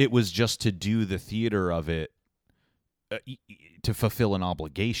 It was just to do the theater of it. To fulfill an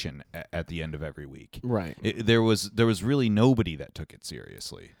obligation at the end of every week. Right. There was really nobody that took it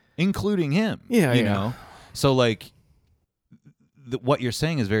seriously, including him. Yeah, you know? So, like, what you're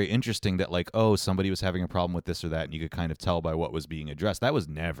saying is very interesting, that like, oh, somebody was having a problem with this or that, and you could kind of tell by what was being addressed. That was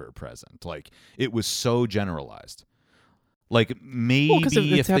never present. Like, it was so generalized. Like,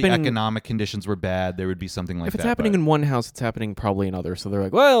 maybe if the economic conditions were bad, there would be something like that. If it's happening in one house, it's happening probably in others. So they're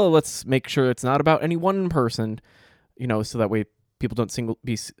like, well, let's make sure it's not about any one person, so that way people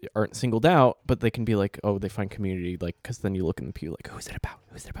aren't singled out, but they can be like, oh, they find community, like, because then you look in the pew, like, who's it about?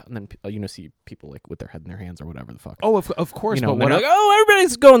 And then see people like with their head in their hands or whatever the fuck. Oh, of course. But what? Like, oh,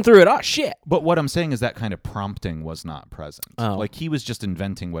 everybody's going through it. Oh shit. But what I'm saying is that kind of prompting was not present. Oh. Like, he was just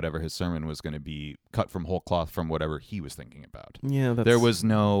inventing whatever his sermon was going to be, cut from whole cloth from whatever he was thinking about. Yeah, there was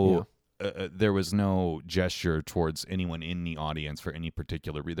no. Yeah. There was no gesture towards anyone in the audience for any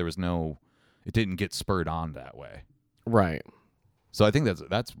particular reason. There was no. It didn't get spurred on that way. Right. So I think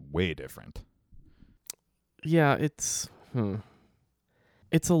that's way different. Yeah, it's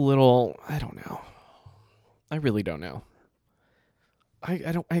a little, I don't know. I really don't know.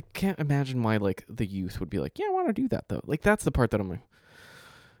 I can't imagine why like the youth would be like, yeah, I want to do that though. Like, that's the part that I'm like,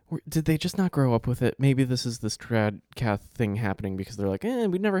 did they just not grow up with it? Maybe this is this trad-cath thing happening because they're like,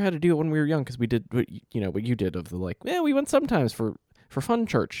 we never had to do it when we were young because we did what you did of the like, we went sometimes for fun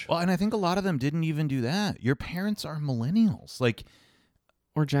church. Well, and I think a lot of them didn't even do that. Your parents are millennials, like,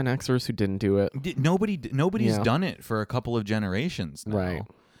 or Gen Xers who didn't do it. Nobody's done it for a couple of generations now. Right.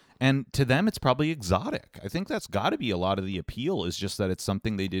 And to them, it's probably exotic. I think that's got to be a lot of the appeal, is just that it's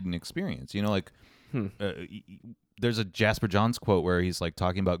something they didn't experience. There's a Jasper Johns quote where he's like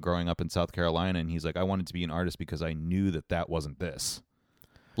talking about growing up in South Carolina, and he's like, I wanted to be an artist because I knew that wasn't this.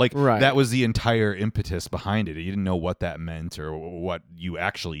 Like, that was the entire impetus behind it. He didn't know what that meant or what you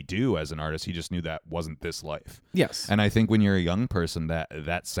actually do as an artist. He just knew that wasn't this life. Yes. And I think when you're a young person,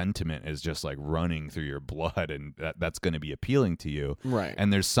 that sentiment is just like running through your blood, and that's going to be appealing to you. Right.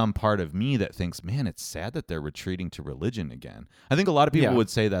 And there's some part of me that thinks, man, it's sad that they're retreating to religion again. I think a lot of people would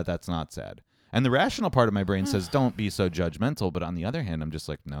say that that's not sad. And the rational part of my brain says, don't be so judgmental. But on the other hand, I'm just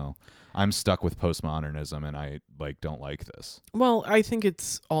like, no, I'm stuck with postmodernism, and I don't like this. Well, I think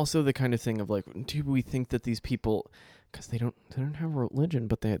it's also the kind of thing of like, do we think that these people, because they don't have religion,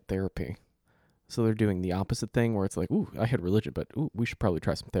 but they had therapy. So they're doing the opposite thing where it's like, ooh, I had religion, but ooh, we should probably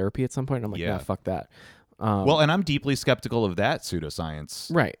try some therapy at some point. And I'm like, nah, fuck that. Well, and I'm deeply skeptical of that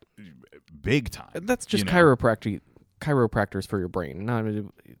pseudoscience. Right. Big time. That's just chiropractors for your brain.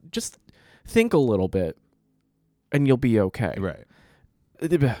 Just think a little bit and you'll be okay. Right.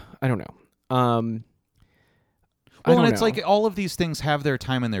 I don't know. And it's like all of these things have their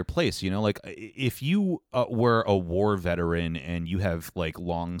time and their place, like if you were a war veteran and you have like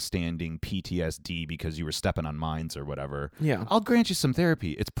long-standing PTSD because you were stepping on mines or whatever, I'll grant you some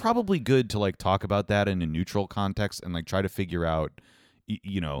therapy. It's probably good to like talk about that in a neutral context and like try to figure out,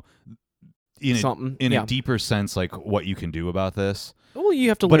 in a deeper sense, like what you can do about this. Well, you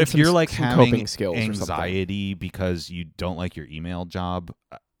have to. But if you're like having skills anxiety because you don't like your email job,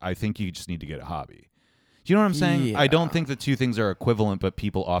 I think you just need to get a hobby. Do you know what I'm saying? Yeah. I don't think the two things are equivalent, but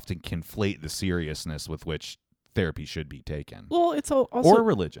people often conflate the seriousness with which therapy should be taken. Well, it's also or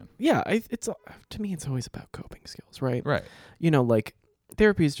religion. Yeah, to me, it's always about coping skills, right? Right. Like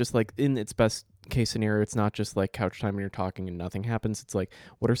therapy is just like in its best case scenario. It's not just like couch time when you're talking and nothing happens. It's like,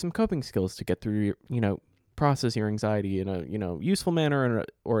 what are some coping skills to get through your, process your anxiety in a useful manner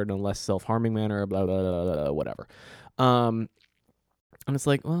or in a less self-harming manner, blah blah blah, blah, blah whatever. And it's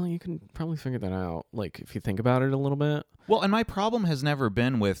like, well, you can probably figure that out, like, if you think about it a little bit. Well, and my problem has never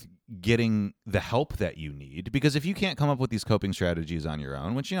been with getting the help that you need, because if you can't come up with these coping strategies on your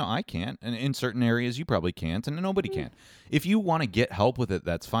own, which, I can't, and in certain areas you probably can't, and nobody can. If you want to get help with it,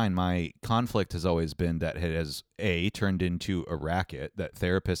 that's fine. My conflict has always been that it has, turned into a racket, that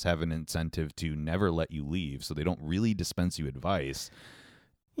therapists have an incentive to never let you leave, so they don't really dispense you advice.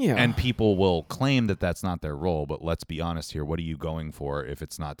 Yeah. And people will claim that that's not their role, but let's be honest here. What are you going for if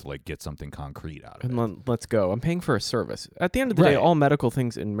it's not to like get something concrete out of it? And let's go. I'm paying for a service. At the end of the day, all medical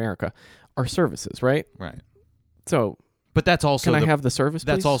things in America are services, right? Right. So, but that's also I have the service?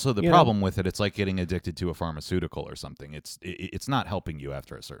 That's please? also the problem with it. It's like getting addicted to a pharmaceutical or something. It's not helping you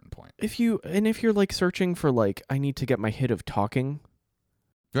after a certain point. If you're like searching for like, I need to get my hit of talking,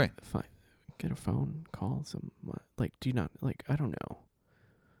 right? Fine. Get a phone, call some. Like, do you not like? I don't know.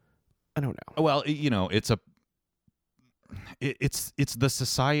 Well, it's the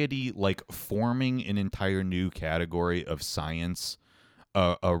society like forming an entire new category of science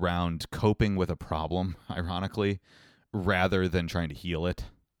around coping with a problem, ironically, rather than trying to heal it.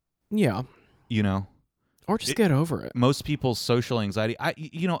 Yeah. Or just get over it. Most people's social anxiety,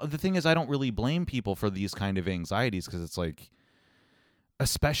 the thing is, I don't really blame people for these kind of anxieties, because it's like,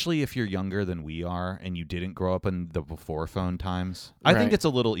 especially if you're younger than we are and you didn't grow up in the before phone times. I think it's a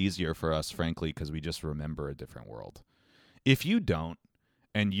little easier for us, frankly, because we just remember a different world. If you don't,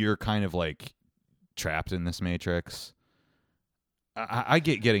 and you're kind of like trapped in this matrix, I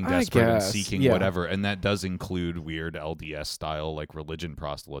get getting desperate and seeking whatever, and that does include weird LDS style, like religion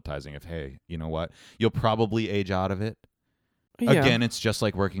proselytizing of, hey, you know what? You'll probably age out of it. Yeah. Again, it's just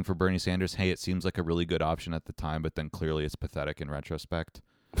like working for Bernie Sanders. Hey, it seems like a really good option at the time, but then clearly it's pathetic in retrospect.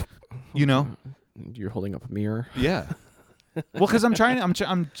 You know? You're holding up a mirror. Yeah. Well, because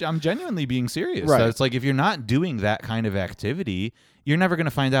I'm genuinely being serious. Right. So it's like if you're not doing that kind of activity, you're never going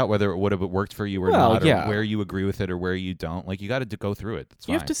to find out whether it would have worked for you or not, or where you agree with it or where you don't. Like you got to go through it. That's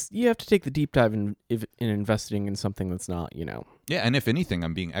fine. You have to take the deep dive in investing in something that's not, you know. Yeah, and if anything,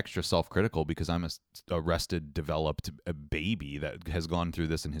 I'm being extra self-critical because I'm a rested, developed baby that has gone through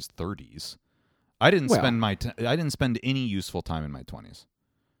this in his 30s. I didn't spend any useful time in my 20s.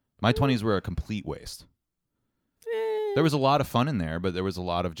 My 20s were a complete waste. There was a lot of fun in there, but there was a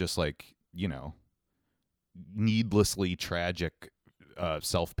lot of just like, you know, needlessly tragic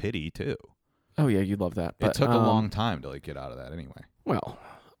self-pity too. Oh yeah, you love that. But, it took a long time to like get out of that anyway. Well,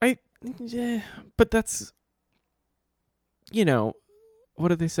 but that's, you know, what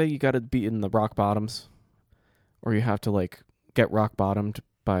do they say? You got to be in the rock bottoms, or you have to like get rock bottomed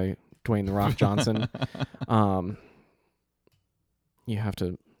by Dwayne the Rock Johnson. You have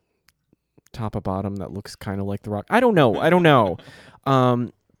to top a bottom that looks kind of like the Rock. I don't know.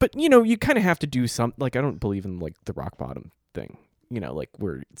 But you know, you kind of have to do something. Like I don't believe in like the rock bottom thing. You know, like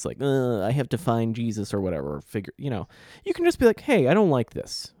where it's like I have to find Jesus or whatever. Or figure. You know, you can just be like, hey, I don't like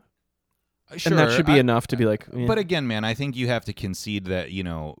this. Sure, and that should be enough to be like. Eh. But again, man, I think you have to concede that, you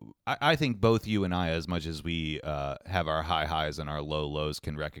know, I think both you and I, as much as we have our high highs and our low lows,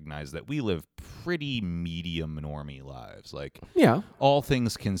 can recognize that we live pretty medium normie lives. Like, yeah, all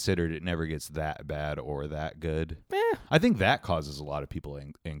things considered, it never gets that bad or that good. I think that causes a lot of people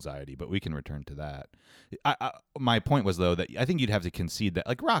anxiety, but we can return to that. My point was, though, that I think you'd have to concede that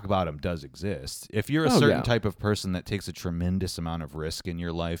like rock bottom does exist. If you're a certain type of person that takes a tremendous amount of risk in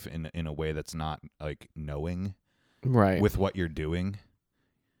your life in a way that's not like knowing with what you're doing,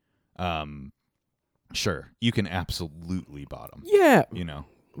 sure, you can absolutely bottom. Yeah. You know?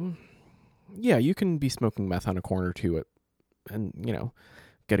 Yeah, you can be smoking meth on a corner too and, you know,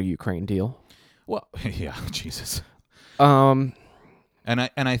 get a Ukraine deal. Well, yeah, Jesus. And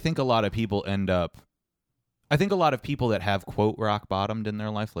I think a lot of people I think a lot of people that have, quote, rock bottomed in their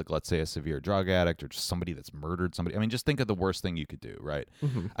life, like let's say a severe drug addict or just somebody that's murdered somebody. I mean, just think of the worst thing you could do, right?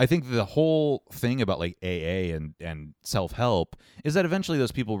 Mm-hmm. I think the whole thing about like AA and self-help is that eventually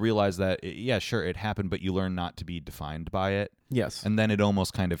those people realize that, yeah, sure, it happened, but you learn not to be defined by it. Yes. And then it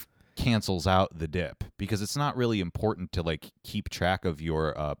almost kind of cancels out the dip because it's not really important to like keep track of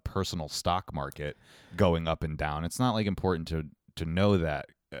your personal stock market going up and down. It's not like important to know that.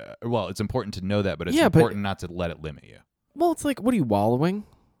 Well, it's important to know that, but it's important not to let it limit you. Well, it's like, what are you wallowing?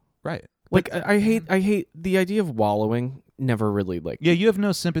 Right. Like, I hate the idea of wallowing. Never really like. Yeah, you have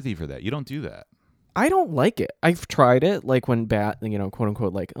no sympathy for that. You don't do that. I don't like it. I've tried it. Like when bad, you know, quote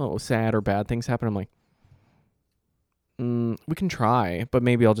unquote, like sad or bad things happen. I'm like, we can try, but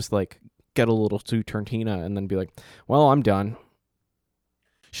maybe I'll just like get a little too Tarantino and then be like, well, I'm done.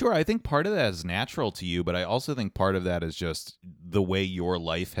 Sure, I think part of that is natural to you, but I also think part of that is just the way your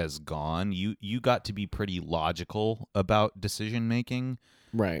life has gone. You got to be pretty logical about decision making,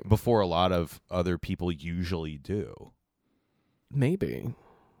 right? Before a lot of other people usually do. Maybe.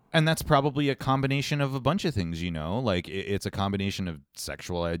 And that's probably a combination of a bunch of things, you know? Like, it's a combination of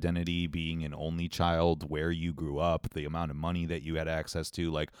sexual identity, being an only child, where you grew up, the amount of money that you had access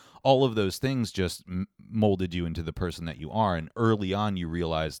to. Like, all of those things just molded you into the person that you are. And early on, you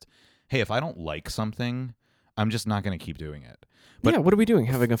realized, hey, if I don't like something, I'm just not going to keep doing it. But, yeah, what are we doing?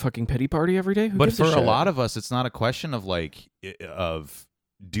 Having a fucking pity party every day? Who but for a lot of us, it's not a question of, like,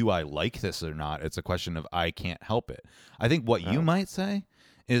 do I like this or not? It's a question of I can't help it. I think what you might say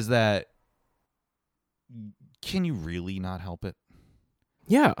is that, can you really not help it?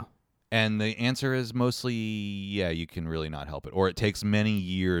 Yeah. And the answer is mostly, yeah, you can really not help it. Or it takes many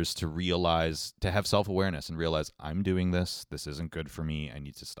years to realize, to have self-awareness and realize, I'm doing this. This isn't good for me. I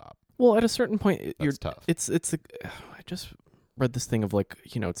need to stop. Well, at a certain point, That's tough. I just read this thing of like,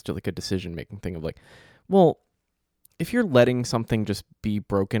 you know, it's still like a decision-making thing of like, well, if you're letting something just be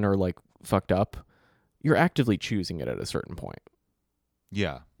broken or like fucked up, you're actively choosing it at a certain point.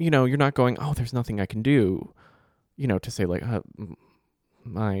 Yeah. You know, you're not going, oh, there's nothing I can do, you know, to say like,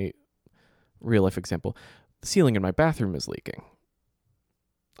 my real life example, the ceiling in my bathroom is leaking.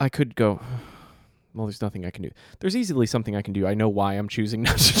 I could go, well, there's nothing I can do. There's easily something I can do. I know why I'm choosing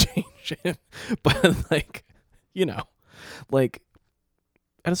not to change it. But like, you know, like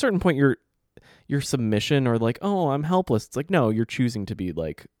at a certain point your submission or like, oh, I'm helpless. It's like, no, you're choosing to be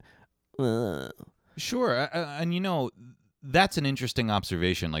like, Sure. And that's an interesting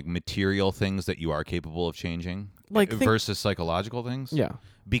observation, like material things that you are capable of changing versus psychological things. Yeah.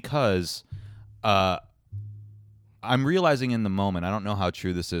 Because I'm realizing in the moment, I don't know how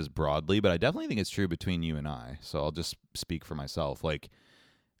true this is broadly, but I definitely think it's true between you and I. So I'll just speak for myself. Like,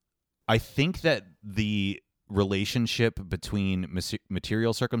 I think that the relationship between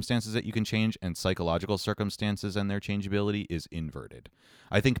material circumstances that you can change and psychological circumstances and their changeability is inverted.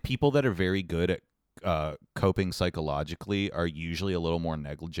 I think people that are very good at coping psychologically are usually a little more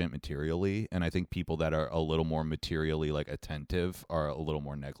negligent materially, and I think people that are a little more materially like attentive are a little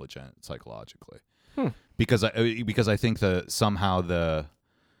more negligent psychologically. Because I think somehow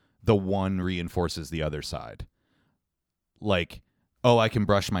the one reinforces the other side. Like, oh, I can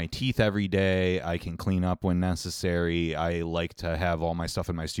brush my teeth every day. I can clean up when necessary. I like to have all my stuff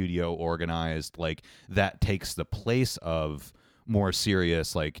in my studio organized. Like, that takes the place of more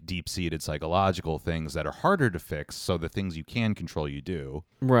serious, like deep-seated psychological things that are harder to fix. So the things you can control, you do,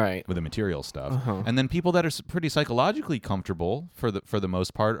 right, with the material stuff. And then people that are pretty psychologically comfortable for the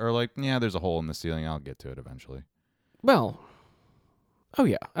most part are like, yeah, there's a hole in the ceiling. I'll get to it eventually. Well, oh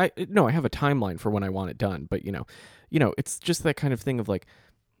yeah, I have a timeline for when I want it done, but you know, it's just that kind of thing of like,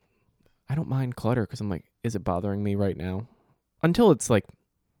 I don't mind clutter because I'm like, is it bothering me right now? Until it's like,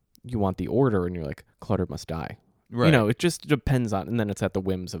 you want the order and you're like, clutter must die. Right. You know, it just depends on, and then it's at the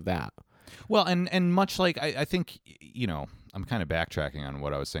whims of that. Well, and much like, I think, I'm kind of backtracking on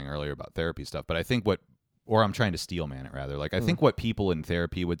what I was saying earlier about therapy stuff, but I think or I'm trying to steel man it rather. Like, I think what people in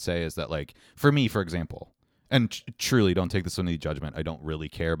therapy would say is that, like, for me, for example, and truly don't take this with any judgment, I don't really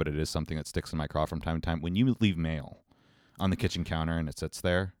care, but it is something that sticks in my craw from time to time. When you leave mail on the kitchen counter and it sits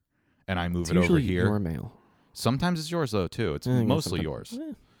there, and I move it over here. Your mail. Sometimes it's yours though too. It's mostly yours.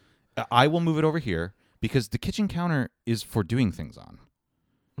 I will move it over here because the kitchen counter is for doing things on,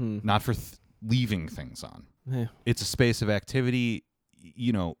 not for leaving things on. Yeah. It's a space of activity.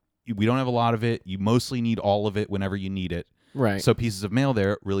 We don't have a lot of it. You mostly need all of it whenever you need it. Right. So pieces of mail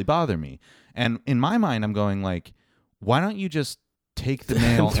there really bother me. And in my mind, I'm going like, why don't you just take the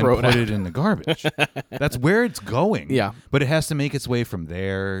mail and put it in the garbage? That's where it's going. Yeah. But it has to make its way from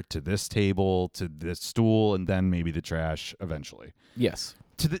there to this table to this stool and then maybe the trash eventually. Yes.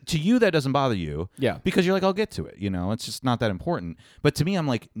 To you, that doesn't bother you. Yeah. Because you're like, I'll get to it. It's just not that important. But to me, I'm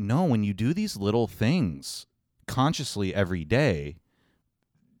like, no, when you do these little things consciously every day,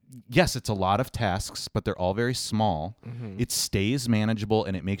 yes, it's a lot of tasks, but they're all very small. Mm-hmm. It stays manageable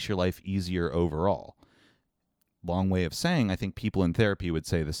and it makes your life easier overall. Long way of saying, I think people in therapy would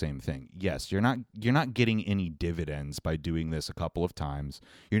say the same thing. Yes, you're not getting any dividends by doing this a couple of times.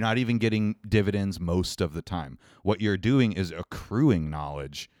 You're not even getting dividends most of the time. What you're doing is accruing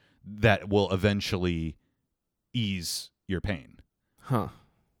knowledge that will eventually ease your pain. Huh.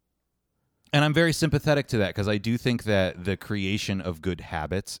 And I'm very sympathetic to that because I do think that the creation of good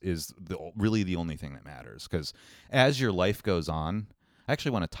habits is really the only thing that matters. Because as your life goes on, I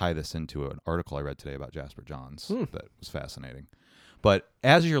actually want to tie this into an article I read today about Jasper Johns that was fascinating. But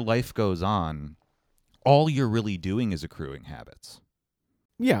as your life goes on, all you're really doing is accruing habits.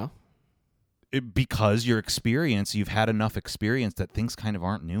 Yeah. Because you've had enough experience that things kind of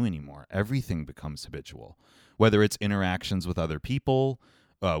aren't new anymore. Everything becomes habitual. Whether it's interactions with other people,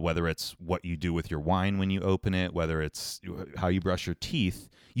 whether it's what you do with your wine when you open it, whether it's how you brush your teeth,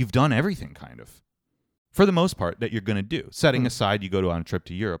 you've done everything kind of. For the most part, that you're going to do. Setting aside, you go on a trip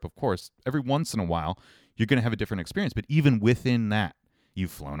to Europe, of course, every once in a while, you're going to have a different experience. But even within that,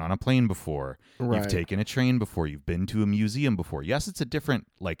 you've flown on a plane before. Right. You've taken a train before. You've been to a museum before. Yes, it's a different,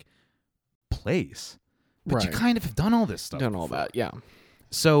 place. But you kind of have done all this stuff Done all that, yeah.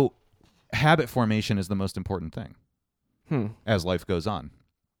 So habit formation is the most important thing as life goes on.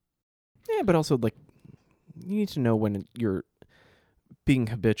 Yeah, but also, you need to know when you're being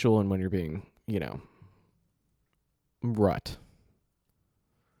habitual and when you're being, rut.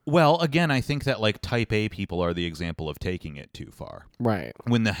 Well, again, I think that type A people are the example of taking it too far. Right.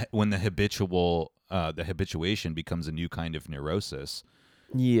 When the habituation becomes a new kind of neurosis.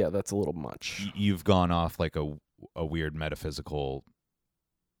 Yeah, that's a little much. You've gone off a weird metaphysical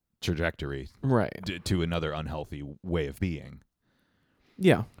trajectory. Right. To another unhealthy way of being.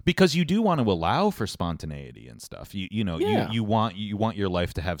 Yeah. Because you do want to allow for spontaneity and stuff. You want your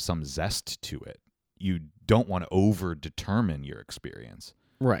life to have some zest to it. You don't want to over-determine your experience.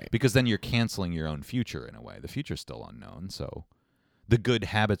 Right. Because then you're canceling your own future in a way. The future's still unknown, so the good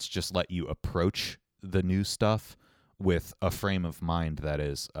habits just let you approach the new stuff with a frame of mind that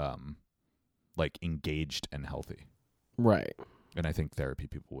is like engaged and healthy. Right. And I think therapy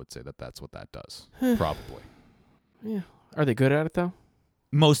people would say that that's what that does. Probably. Yeah. Are they good at it though?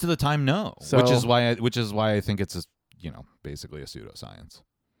 Most of the time, no. So, which is why I think it's basically a pseudoscience.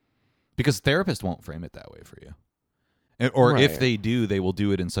 Because therapists won't frame it that way for you. Or right. if they do, they will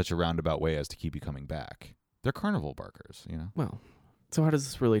do it in such a roundabout way as to keep you coming back. They're carnival barkers, Well, so how does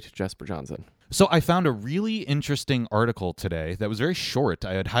this relate to Jesper Johnson? So I found a really interesting article today that was very short.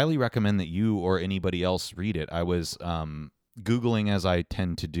 I would highly recommend that you or anybody else read it. I was Googling, as I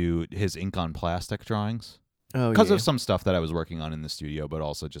tend to do, his ink on plastic drawings. Because of some stuff that I was working on in the studio, but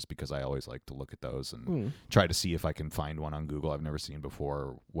also just because I always like to look at those and try to see if I can find one on Google I've never seen before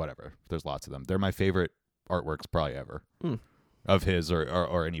or whatever. There's lots of them. They're my favorite artworks probably ever of his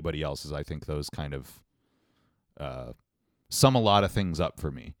or anybody else's. I think those kind of sum a lot of things up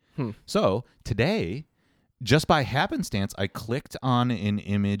for me. So today, just by happenstance, I clicked on an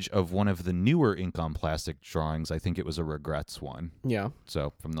image of one of the newer ink on plastic drawings. I think it was a Regrets one. Yeah.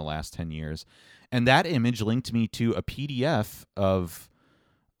 So from the last 10 years. And that image linked me to a PDF of,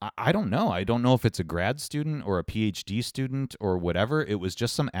 I don't know. I don't know if it's a grad student or a PhD student or whatever. It was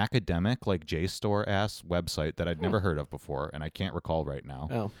just some academic, like JSTOR-ass website that I'd never heard of before, and I can't recall right now.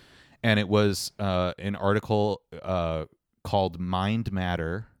 Oh. And it was an article called Mind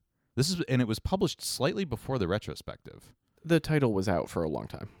Matter. And it was published slightly before the retrospective. The title was out for a long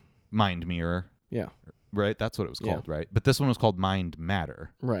time. Mind Mirror. Yeah. Right? That's what it was called, right? But this one was called Mind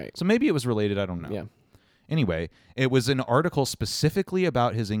Matter. Right. So maybe it was related. I don't know. Yeah. Anyway, it was an article specifically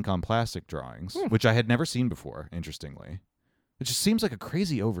about his ink on plastic drawings, which I had never seen before, interestingly. It just seems like a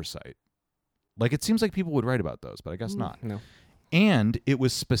crazy oversight. Like, it seems like people would write about those, but I guess not. No. And it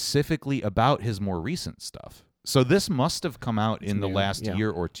was specifically about his more recent stuff. So this must have come out in the last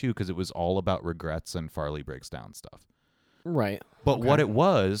year or two because it was all about Regrets and Farley Breaks Down stuff. Right. But what it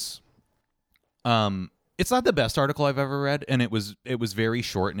was, it's not the best article I've ever read, and it was very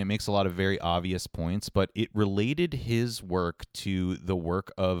short, and it makes a lot of very obvious points, but it related his work to the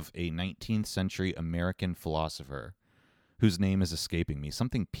work of a 19th century American philosopher whose name is escaping me,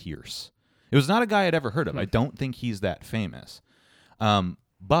 something Pierce. It was not a guy I'd ever heard of. I don't think he's that famous.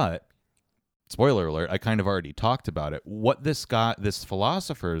 But spoiler alert, I kind of already talked about it. What this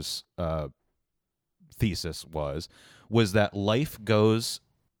philosopher's thesis was that life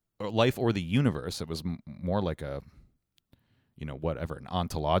or the universe, it was more like a, an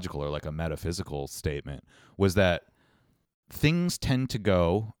ontological or like a metaphysical statement, was that things tend to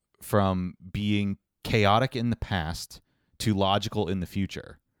go from being chaotic in the past to logical in the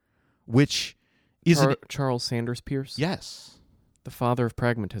future, which is Charles Sanders Peirce? Yes. The father of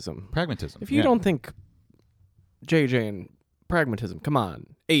pragmatism. Pragmatism. If you don't think JJ and pragmatism, come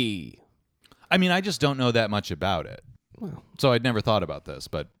on. Hey. I mean, I just don't know that much about it. Well. So I'd never thought about this,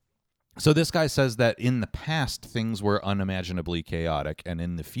 but so this guy says that in the past things were unimaginably chaotic and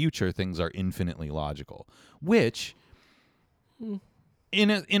in the future things are infinitely logical, which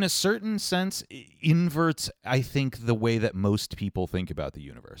in a certain sense inverts, I think, the way that most people think about the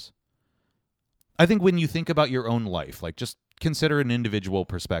universe. I think when you think about your own life, like just consider an individual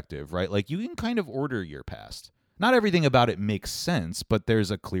perspective, right? Like you can kind of order your past. Not everything about it makes sense, but there's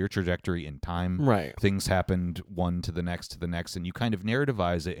a clear trajectory in time. Right. Things happened one to the next, and you kind of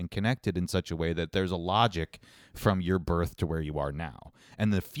narrativize it and connect it in such a way that there's a logic from your birth to where you are now.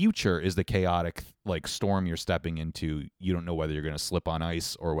 And the future is the chaotic, like, storm you're stepping into. You don't know whether you're going to slip on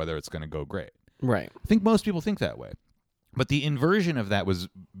ice or whether it's going to go great. Right. I think most people think that way. But the inversion of that was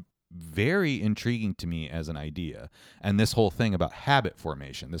very intriguing to me as an idea. And this whole thing about habit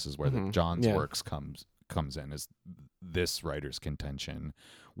formation, this is where John's works comes in, is this writer's contention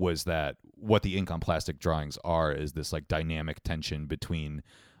was that what the ink on plastic drawings are is this like dynamic tension between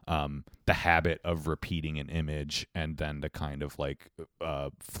the habit of repeating an image and then the kind of like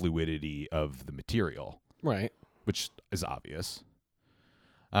fluidity of the material, right? Which is obvious.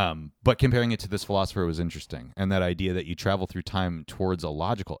 But comparing it to this philosopher was interesting, and that idea that you travel through time towards a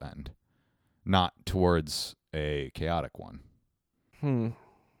logical end, not towards a chaotic one. And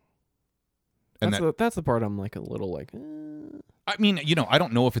that's the part I'm like a little like. I mean, I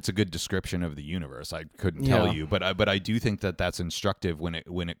don't know if it's a good description of the universe. I couldn't tell you, but I do think that that's instructive when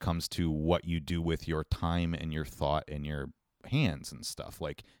it comes to what you do with your time and your thought and your hands and stuff,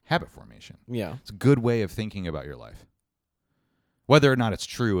 like habit formation. Yeah, it's a good way of thinking about your life. Whether or not it's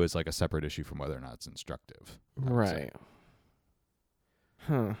true is like a separate issue from whether or not it's instructive. Right.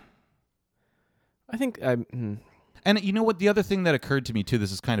 Huh. I think I'm. And you know what? The other thing that occurred to me too,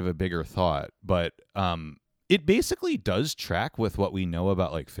 this is kind of a bigger thought, but it basically does track with what we know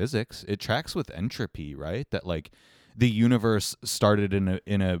about like physics. It tracks with entropy, right? That like the universe started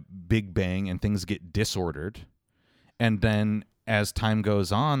in a big bang and things get disordered, and then as time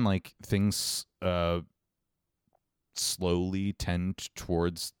goes on, like things slowly tend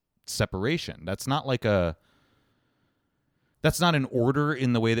towards separation. That's not an order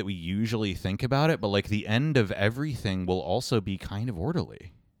in the way that we usually think about it, but like the end of everything will also be kind of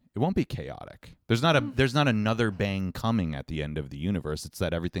orderly. It won't be chaotic. There's not another bang coming at the end of the universe. It's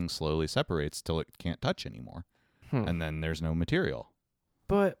that everything slowly separates till it can't touch anymore. And then there's no material.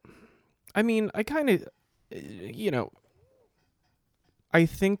 But I mean, I kind of, I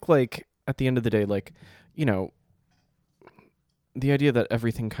think like at the end of the day, like, the idea that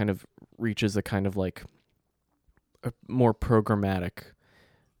everything kind of reaches a kind of like a more programmatic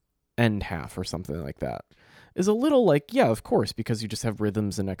end half or something like that is a little like, yeah, of course, because you just have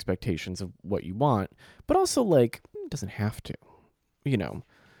rhythms and expectations of what you want, but also like, it doesn't have to, you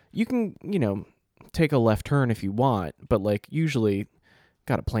can, take a left turn if you want, but like usually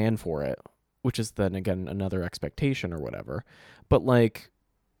got to plan for it, which is then again another expectation or whatever. But like,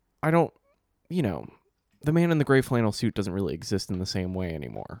 I don't, the man in the gray flannel suit doesn't really exist in the same way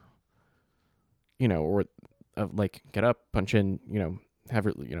anymore. Or like get up, punch in, have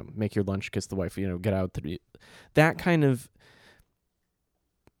your, make your lunch, kiss the wife, get out. That kind of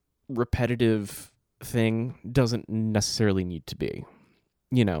repetitive thing doesn't necessarily need to be,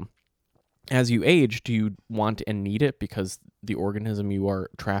 As you age, do you want and need it because the organism you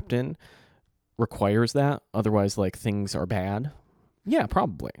are trapped in requires that? Otherwise, like, things are bad? Yeah,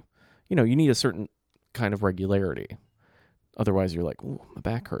 probably. You need a certain kind of regularity. Otherwise, you're like, ooh, my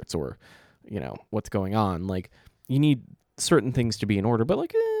back hurts, or, what's going on? Like, you need certain things to be in order, but,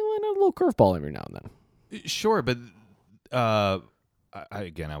 like, why not a little curveball every now and then? Sure, but I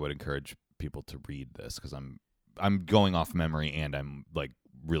would encourage people to read this because I'm going off memory and I'm, like,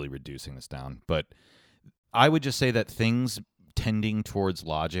 really reducing this down. But I would just say that things tending towards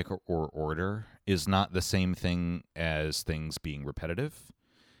logic or order is not the same thing as things being repetitive.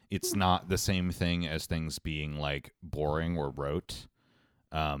 It's not the same thing as things being like boring or rote.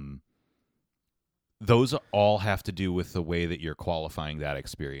 Those all have to do with the way that you're qualifying that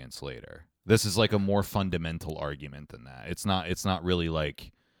experience later. This is like a more fundamental argument than that. It's not really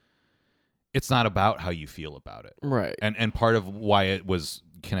like, it's not about how you feel about it. Right. And part of why it was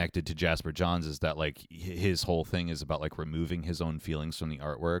connected to Jasper Johns is that like his whole thing is about like removing his own feelings from the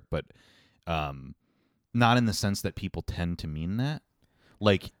artwork, but not in the sense that people tend to mean that.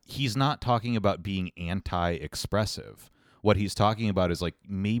 Like, he's not talking about being anti-expressive. What he's talking about is like,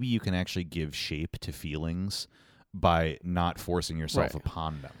 maybe you can actually give shape to feelings by not forcing yourself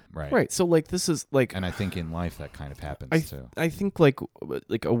upon them. Right. So like, this is like, and I think in life that kind of happens too. I think like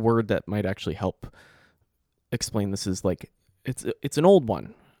a word that might actually help explain this is like, it's an old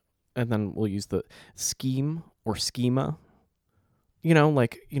one, and then we'll use the scheme or schema.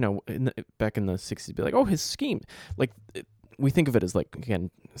 Back in the 60s, be like, oh, his scheme. Like, we think of it as like,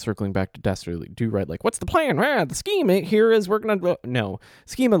 again, circling back to Dastardly Do Right, like, what's the plan? The scheme here is we're gonna no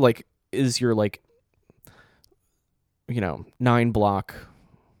schema, like, is your like 9 block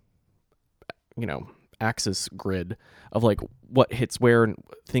axis grid of like what hits where, and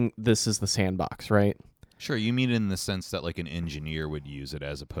this is the sandbox, right? Sure, you mean in the sense that like an engineer would use it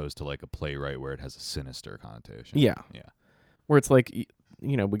as opposed to like a playwright where it has a sinister connotation. Yeah. Where it's like,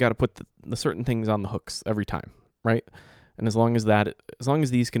 we got to put the certain things on the hooks every time, right? And as long as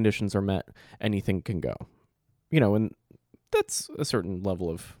these conditions are met, anything can go. And that's a certain level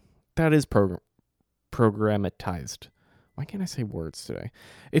of, that is programmatized. Why can't I say words today?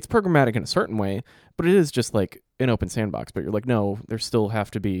 It's programmatic in a certain way, but it is just like an open sandbox. But you're like, no, there still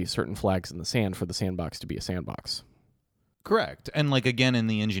have to be certain flags in the sand for the sandbox to be a sandbox. Correct. And like, again, in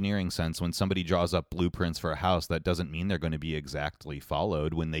the engineering sense, when somebody draws up blueprints for a house, that doesn't mean they're going to be exactly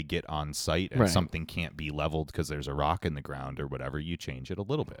followed. When they get on site and something can't be leveled because there's a rock in the ground or whatever, you change it a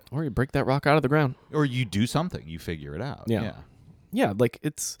little bit. Or you break that rock out of the ground. Or you do something. You figure it out. Yeah, like,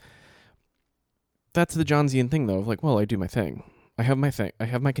 that's the Johnsian thing, though, of like, well, I do my thing. I have my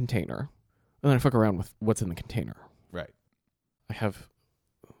container, and then I fuck around with what's in the container. Right. I have,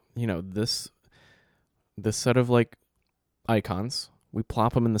 this set of like icons. We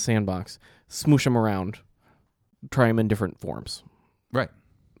plop them in the sandbox, smoosh them around, try them in different forms. Right.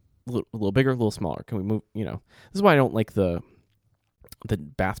 A little bigger, a little smaller. Can we move? This is why I don't like the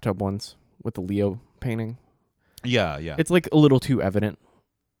bathtub ones with the Leo painting. Yeah. It's like a little too evident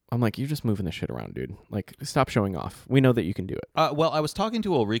I'm like, you're just moving this shit around, dude. Like, stop showing off. We know that you can do it. Well, I was talking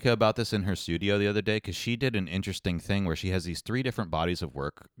to Ulrika about this in her studio the other day because she did an interesting thing where she has these 3 different bodies of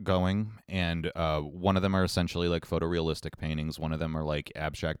work going, and one of them are essentially like photorealistic paintings. One of them are like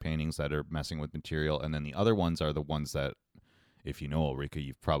abstract paintings that are messing with material, and then the other ones are the ones that, if you know Ulrika,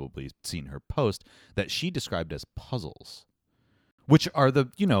 you've probably seen her post, that she described as puzzles, which are the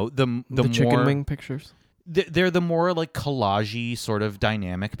chicken more, wing pictures. They're the more like collage-y sort of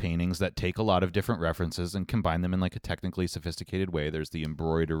dynamic paintings that take a lot of different references and combine them in like a technically sophisticated way. There's the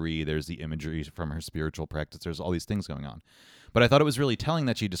embroidery, there's the imagery from her spiritual practice, there's all these things going on. But I thought it was really telling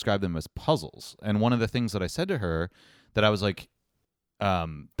that she described them as puzzles. And one of the things that I said to her that I was like,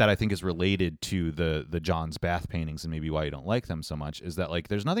 that I think is related to the John's Bath paintings and maybe why you don't like them so much is that like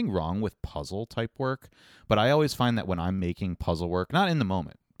there's nothing wrong with puzzle type work, but I always find that when I'm making puzzle work, not in the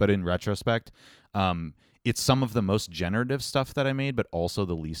moment, but in retrospect, it's some of the most generative stuff that I made, but also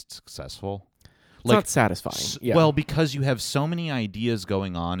the least successful. It's not satisfying. Yeah. Well, because you have so many ideas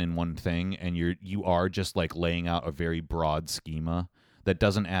going on in one thing, and you are just like laying out a very broad schema that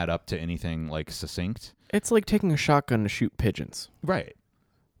doesn't add up to anything like succinct. It's like taking a shotgun to shoot pigeons. Right.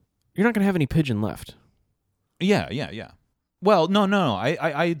 You're not going to have any pigeon left. Yeah. Well, no.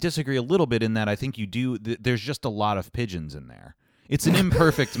 I disagree a little bit in that I think you do. There's just a lot of pigeons in there. It's an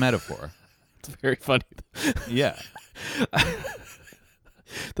imperfect metaphor. It's very funny. Yeah.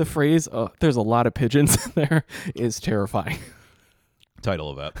 The phrase, there's a lot of pigeons in there, is terrifying.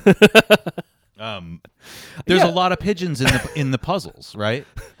 Title of that. There's a lot of pigeons in the puzzles, right?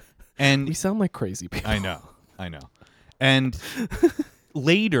 And we sound like crazy people. I know. And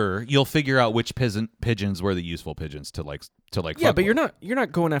later you'll figure out which pigeons were the useful pigeons to like. Yeah, but you're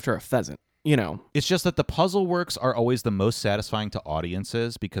not going after a pheasant. You know, it's just that the puzzle works are always the most satisfying to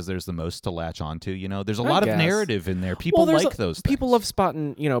audiences because there's the most to latch onto. You know, there's a lot of narrative in there. People like those things. People love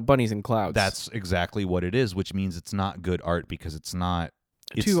spotting, bunnies in clouds. That's exactly what it is, which means it's not good art because it's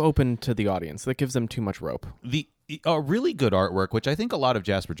too open to the audience. That gives them too much rope. A really good artwork, which I think a lot of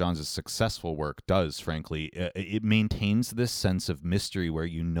Jasper Johns' successful work does, frankly, it maintains this sense of mystery where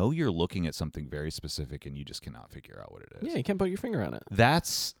you're looking at something very specific and you just cannot figure out what it is. Yeah, you can't put your finger on it.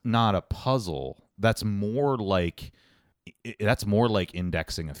 That's not a puzzle. That's more like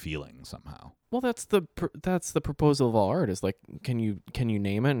indexing a feeling somehow. Well, that's the proposal of all art is like, can you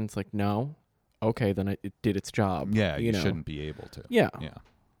name it? And it's like, no. Okay, then it did its job. Yeah, you shouldn't be able to. Yeah.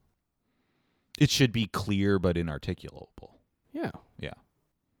 It should be clear but inarticulable. Yeah. Yeah.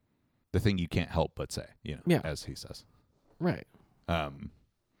 The thing you can't help but say, as he says. Right. Yeah,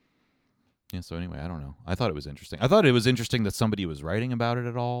 so anyway, I don't know. I thought it was interesting. I thought it was interesting that somebody was writing about it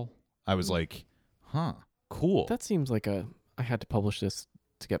at all. I was like, huh, cool. That seems like I had to publish this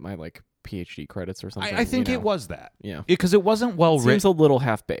to get my like PhD credits or something. I think it was that. Yeah. Because it wasn't well written. Seems a little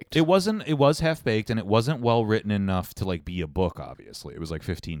half-baked. It was half-baked, and it wasn't well written enough to like be a book, obviously. It was like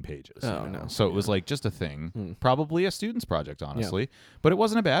 15 pages. Oh, no. So it was like just a thing. Probably a student's project, honestly. But it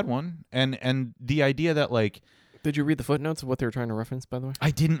wasn't a bad one. And the idea that like... Did you read the footnotes of what they were trying to reference, by the way?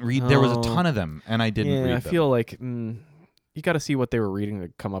 I didn't read. There was a ton of them, and I didn't read them. I feel like you got to see what they were reading to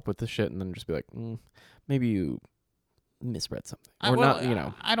come up with this shit, and then just be like, maybe you misread something. Or not,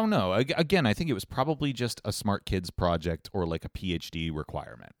 I don't know. Again, I think it was probably just a smart kids project or like a PhD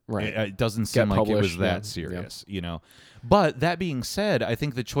requirement. Right. It doesn't seem like it was that serious, But that being said, I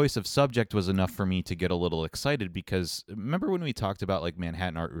think the choice of subject was enough for me to get a little excited because remember when we talked about like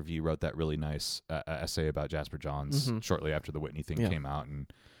Manhattan Art Review wrote that really nice essay about Jasper Johns shortly after the Whitney thing came out, and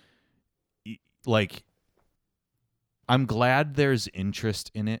like I'm glad there's interest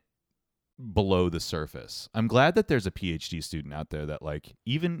in it below the surface. I'm glad that there's a PhD student out there that like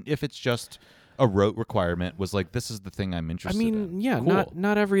even if it's just a rote requirement was like this is the thing I'm interested in. Cool.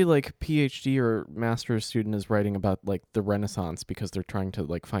 not every like PhD or master's student is writing about like the Renaissance because they're trying to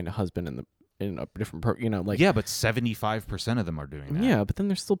like find a husband in a different but 75% of them are doing that. Yeah, but then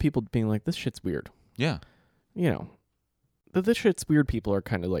there's still people being like this shit's weird. Yeah. The this shit's weird people are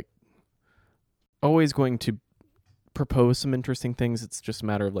kind of like always going to propose some interesting things. It's just a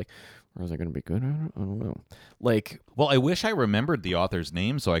matter of like, or is it going to be good? I don't know. Like, well, I wish I remembered the author's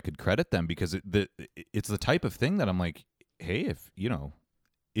name so I could credit them because it's the type of thing that I'm like, hey, if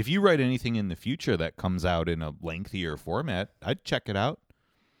you write anything in the future that comes out in a lengthier format, I'd check it out.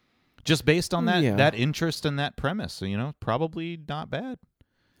 Just based on that interest and that premise, so, probably not bad.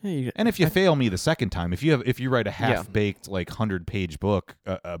 And if you fail me the second time, if you write a half-baked like 100-page book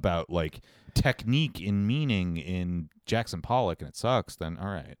about like technique in meaning in Jackson Pollock and it sucks, then all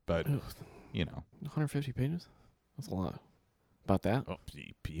right. But 150 pages? That's a lot. About that?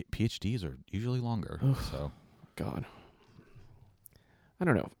 PhDs are usually longer. So God. I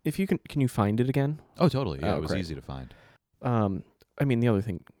don't know. If you can you find it again? Oh, totally. Yeah, it was great. easy to find. I mean, the other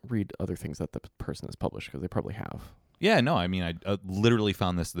thing, read other things that the person has published because they probably have. Yeah, no, I mean, I literally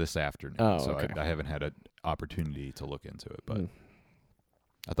found this afternoon, so okay. I haven't had an opportunity to look into it, but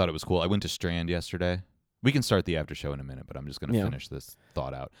I thought it was cool. I went to Strand yesterday. We can start the after show in a minute, but I'm just going to finish this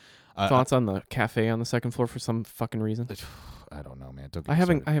thought out. Thoughts on the cafe on the second floor for some fucking reason? I don't know, man. I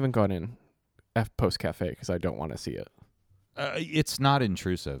haven't gone in post cafe because I don't want to see it. It's not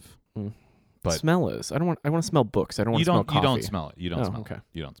intrusive. But smell is. I want to smell books. I don't want to smell coffee. You don't smell it. You don't smell it.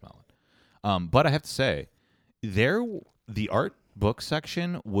 You don't smell it. But I have to say, the art book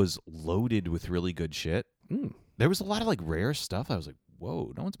section was loaded with really good shit. There was a lot of like rare stuff. I was like,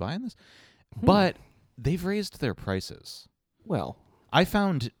 whoa, no one's buying this. But they've raised their prices. Well, I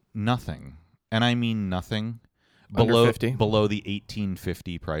found nothing, and I mean nothing, below 50? Below the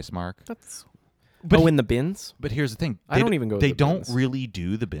 $18.50 price mark. But in the bins? But here's the thing. I don't even go to the bins. They don't really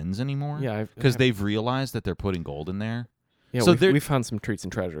do the bins anymore. Yeah. Because they've realized that they're putting gold in there. Yeah, so we found some treats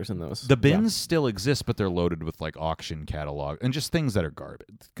and treasures in those. The bins still exist, but they're loaded with like auction catalog and just things that are garbage,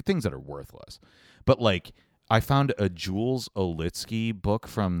 things that are worthless. But like, I found a Jules Olitsky book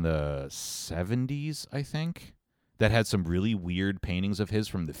from the 70s, I think, that had some really weird paintings of his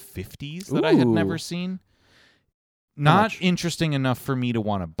from the 50s that I had never seen. Not interesting enough for me to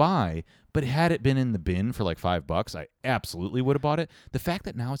want to buy, but had it been in the bin for like $5, I absolutely would have bought it. The fact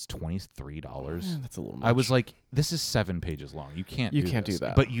that now it's $23, that's a little much. I was like, this is 7 pages long. You can't do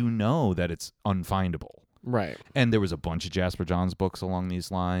that. But you know that it's unfindable. Right. And there was a bunch of Jasper Johns books along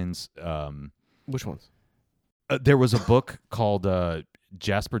these lines. Which ones? There was a book called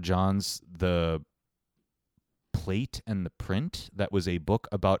Jasper Johns, The Plate and the Print. That was a book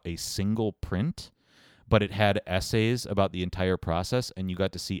about a single print, but it had essays about the entire process, and you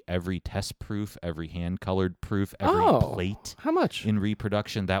got to see every test proof, every hand-colored proof, every plate. How much? In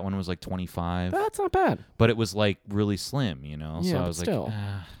reproduction. That one was like $25. That's not bad. But it was like really slim, you know? Yeah, so I was like,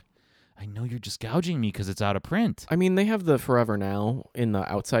 I know you're just gouging me because it's out of print. I mean, they have the Forever Now in the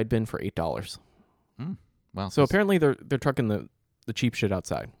outside bin for $8. Well, so apparently they're trucking the cheap shit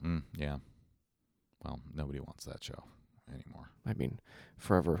outside. Yeah. Well, nobody wants that show anymore. I mean,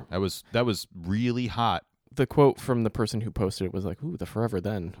 forever. That was really hot. The quote from the person who posted it was like, "Ooh, the Forever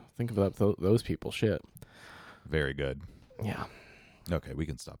Then. Think about those people." Shit. Very good. Yeah. Okay, we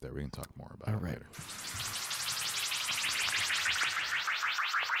can stop there. We can talk more about it later.